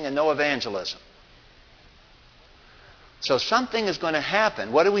witnessing and no evangelism. So something is going to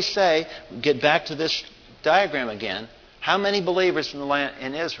happen. What do we say? Get back to this diagram again. How many believers in the land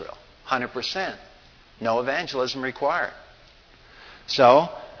in Israel? 100%. No evangelism required. So,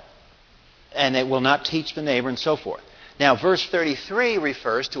 and they will not teach the neighbor and so forth. Now, verse 33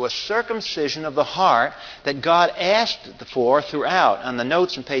 refers to a circumcision of the heart that God asked for throughout. On the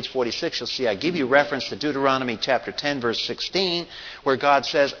notes on page 46, you'll see I give you reference to Deuteronomy chapter 10, verse 16, where God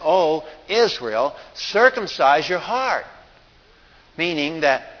says, "O Israel, circumcise your heart." Meaning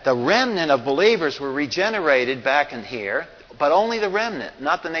that the remnant of believers were regenerated back in here, but only the remnant,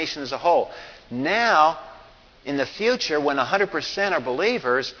 not the nation as a whole. Now, in the future, when 100% are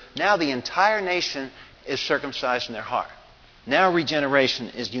believers, now the entire nation is circumcised in their heart. Now regeneration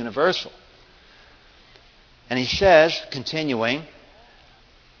is universal. And he says, continuing,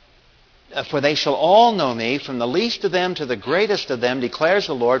 for they shall all know me, from the least of them to the greatest of them, declares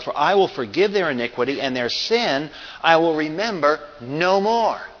the Lord, for I will forgive their iniquity, and their sin I will remember no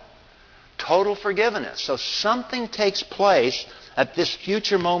more. Total forgiveness. So something takes place at this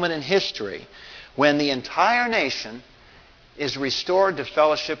future moment in history when the entire nation is restored to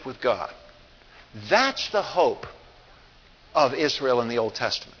fellowship with God. That's the hope of Israel in the Old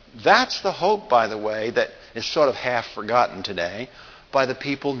Testament. That's the hope, by the way, that is sort of half forgotten today by the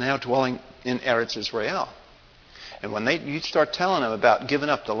people now dwelling in Eretz Israel. And when you start telling them about giving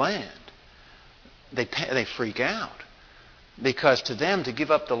up the land, they freak out. Because to them, to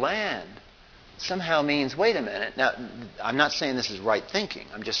give up the land somehow means, wait a minute. Now, I'm not saying this is right thinking.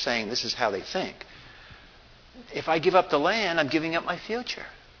 I'm just saying this is how they think. If I give up the land, I'm giving up my future.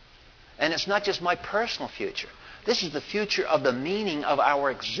 And it's not just my personal future. This is the future of the meaning of our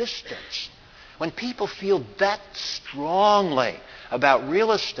existence. When people feel that strongly about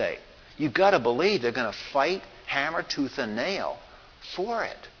real estate, you've got to believe they're going to fight hammer, tooth, and nail for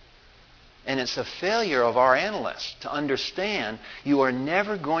it. And it's a failure of our analysts to understand you are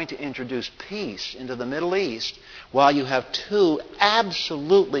never going to introduce peace into the Middle East while you have two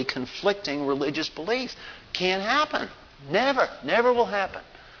absolutely conflicting religious beliefs. Can't happen. Never. Never will happen.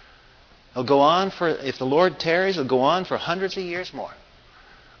 It'll go on if the Lord tarries, it'll go on for hundreds of years more.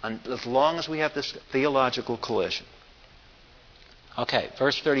 As long as we have this theological collision. Okay,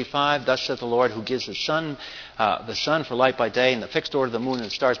 verse 35, thus saith the Lord, who gives the sun for light by day, and the fixed order of the moon and the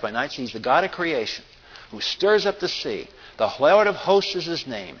stars by night. So He's the God of creation, who stirs up the sea. The Lord of hosts is His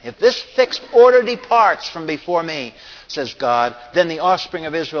name. If this fixed order departs from before me, says God, then the offspring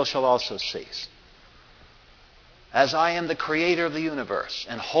of Israel shall also cease. As I am the creator of the universe,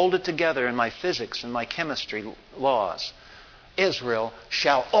 and hold it together in my physics and my chemistry laws, Israel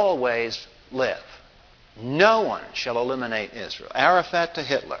shall always live. No one shall eliminate Israel. Arafat to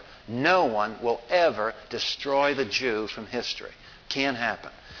Hitler. No one will ever destroy the Jew from history. Can't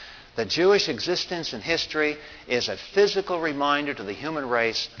happen. The Jewish existence in history is a physical reminder to the human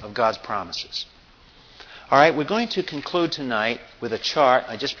race of God's promises. All right, we're going to conclude tonight with a chart.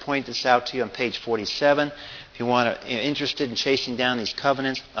 I just point this out to you on page 47. If you want to, interested in chasing down these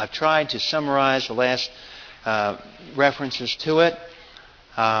covenants, I've tried to summarize the last references to it.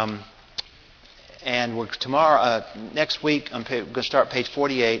 And next week, I'm going to start page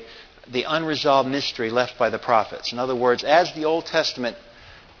 48, the unresolved mystery left by the prophets. In other words, as the Old Testament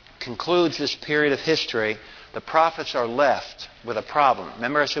concludes this period of history, the prophets are left with a problem.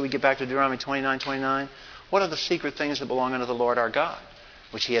 Remember I said we get back to Deuteronomy 29:29? What are the secret things that belong unto the Lord our God,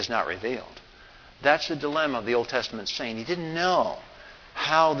 which He has not revealed? That's the dilemma of the Old Testament saint. He didn't know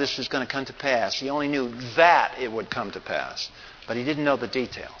how this is going to come to pass. He only knew that it would come to pass, but he didn't know the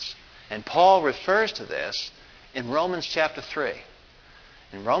details. And Paul refers to this in Romans chapter 3.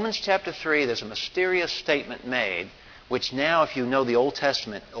 In Romans chapter 3, there's a mysterious statement made, which now, if you know the Old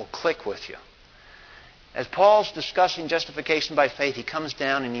Testament, will click with you. As Paul's discussing justification by faith, he comes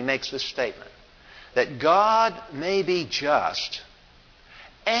down and he makes this statement, that God may be just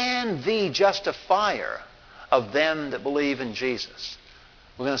and the justifier of them that believe in Jesus.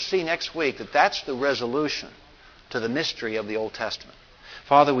 We're going to see next week that that's the resolution to the mystery of the Old Testament.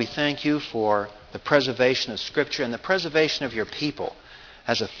 Father, we thank You for the preservation of Scripture and the preservation of Your people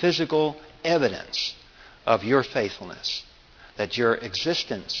as a physical evidence of Your faithfulness, that Your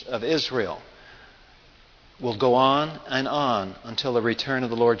existence of Israel will go on and on until the return of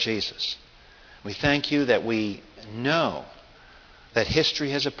the Lord Jesus. We thank You that we know that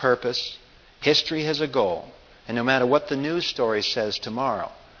history has a purpose, history has a goal, and no matter what the news story says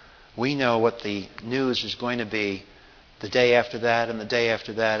tomorrow, we know what the news is going to be the day after that, and the day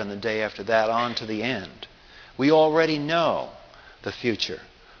after that, and the day after that, on to the end. We already know the future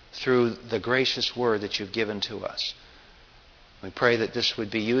through the gracious word that You've given to us. We pray that this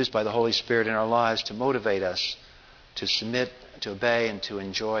would be used by the Holy Spirit in our lives to motivate us to submit, to obey, and to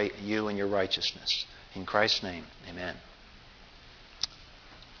enjoy You and Your righteousness. In Christ's name, amen.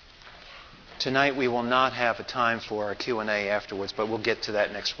 Tonight we will not have a time for a Q&A afterwards, but we'll get to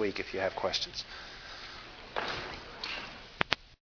that next week if you have questions.